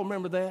told. Y'all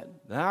remember that?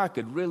 Now, I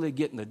could really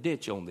get in a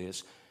ditch on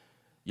this.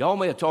 Y'all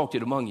may have talked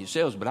it among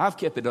yourselves, but I've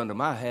kept it under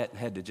my hat and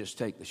had to just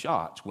take the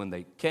shots when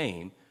they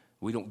came.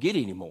 We don't get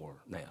any more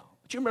now.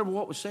 But you remember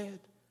what was said?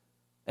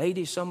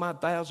 80-some-odd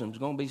thousand was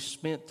going to be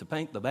spent to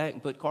paint the back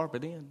and put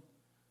carpet in.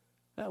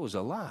 That was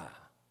a lie.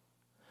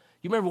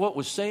 You remember what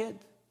was said?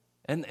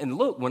 And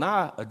look, when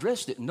I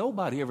addressed it,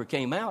 nobody ever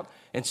came out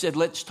and said,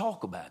 let's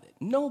talk about it.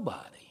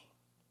 Nobody.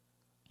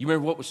 You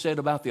remember what was said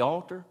about the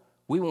altar?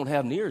 We won't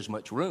have near as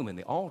much room in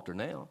the altar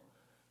now.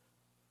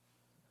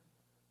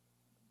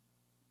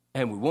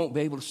 And we won't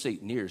be able to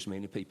seat near as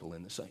many people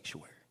in the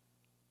sanctuary.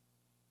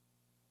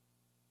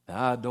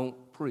 Now, I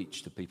don't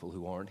preach to people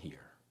who aren't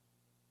here.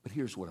 But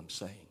here's what I'm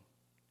saying.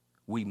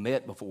 We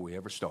met before we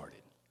ever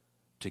started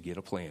to get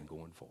a plan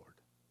going forward.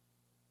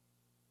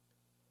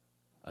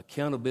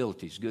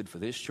 Accountability is good for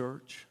this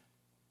church.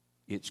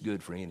 It's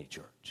good for any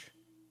church.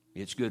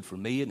 It's good for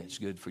me and it's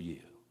good for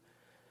you.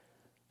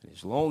 And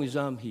as long as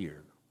I'm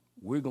here,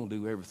 we're going to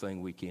do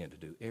everything we can to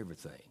do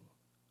everything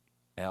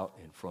out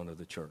in front of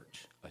the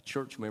church. A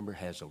church member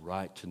has a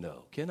right to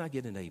know. Can I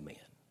get an amen?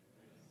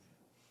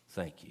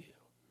 Thank you.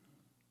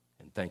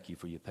 And thank you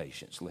for your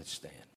patience. Let's stand.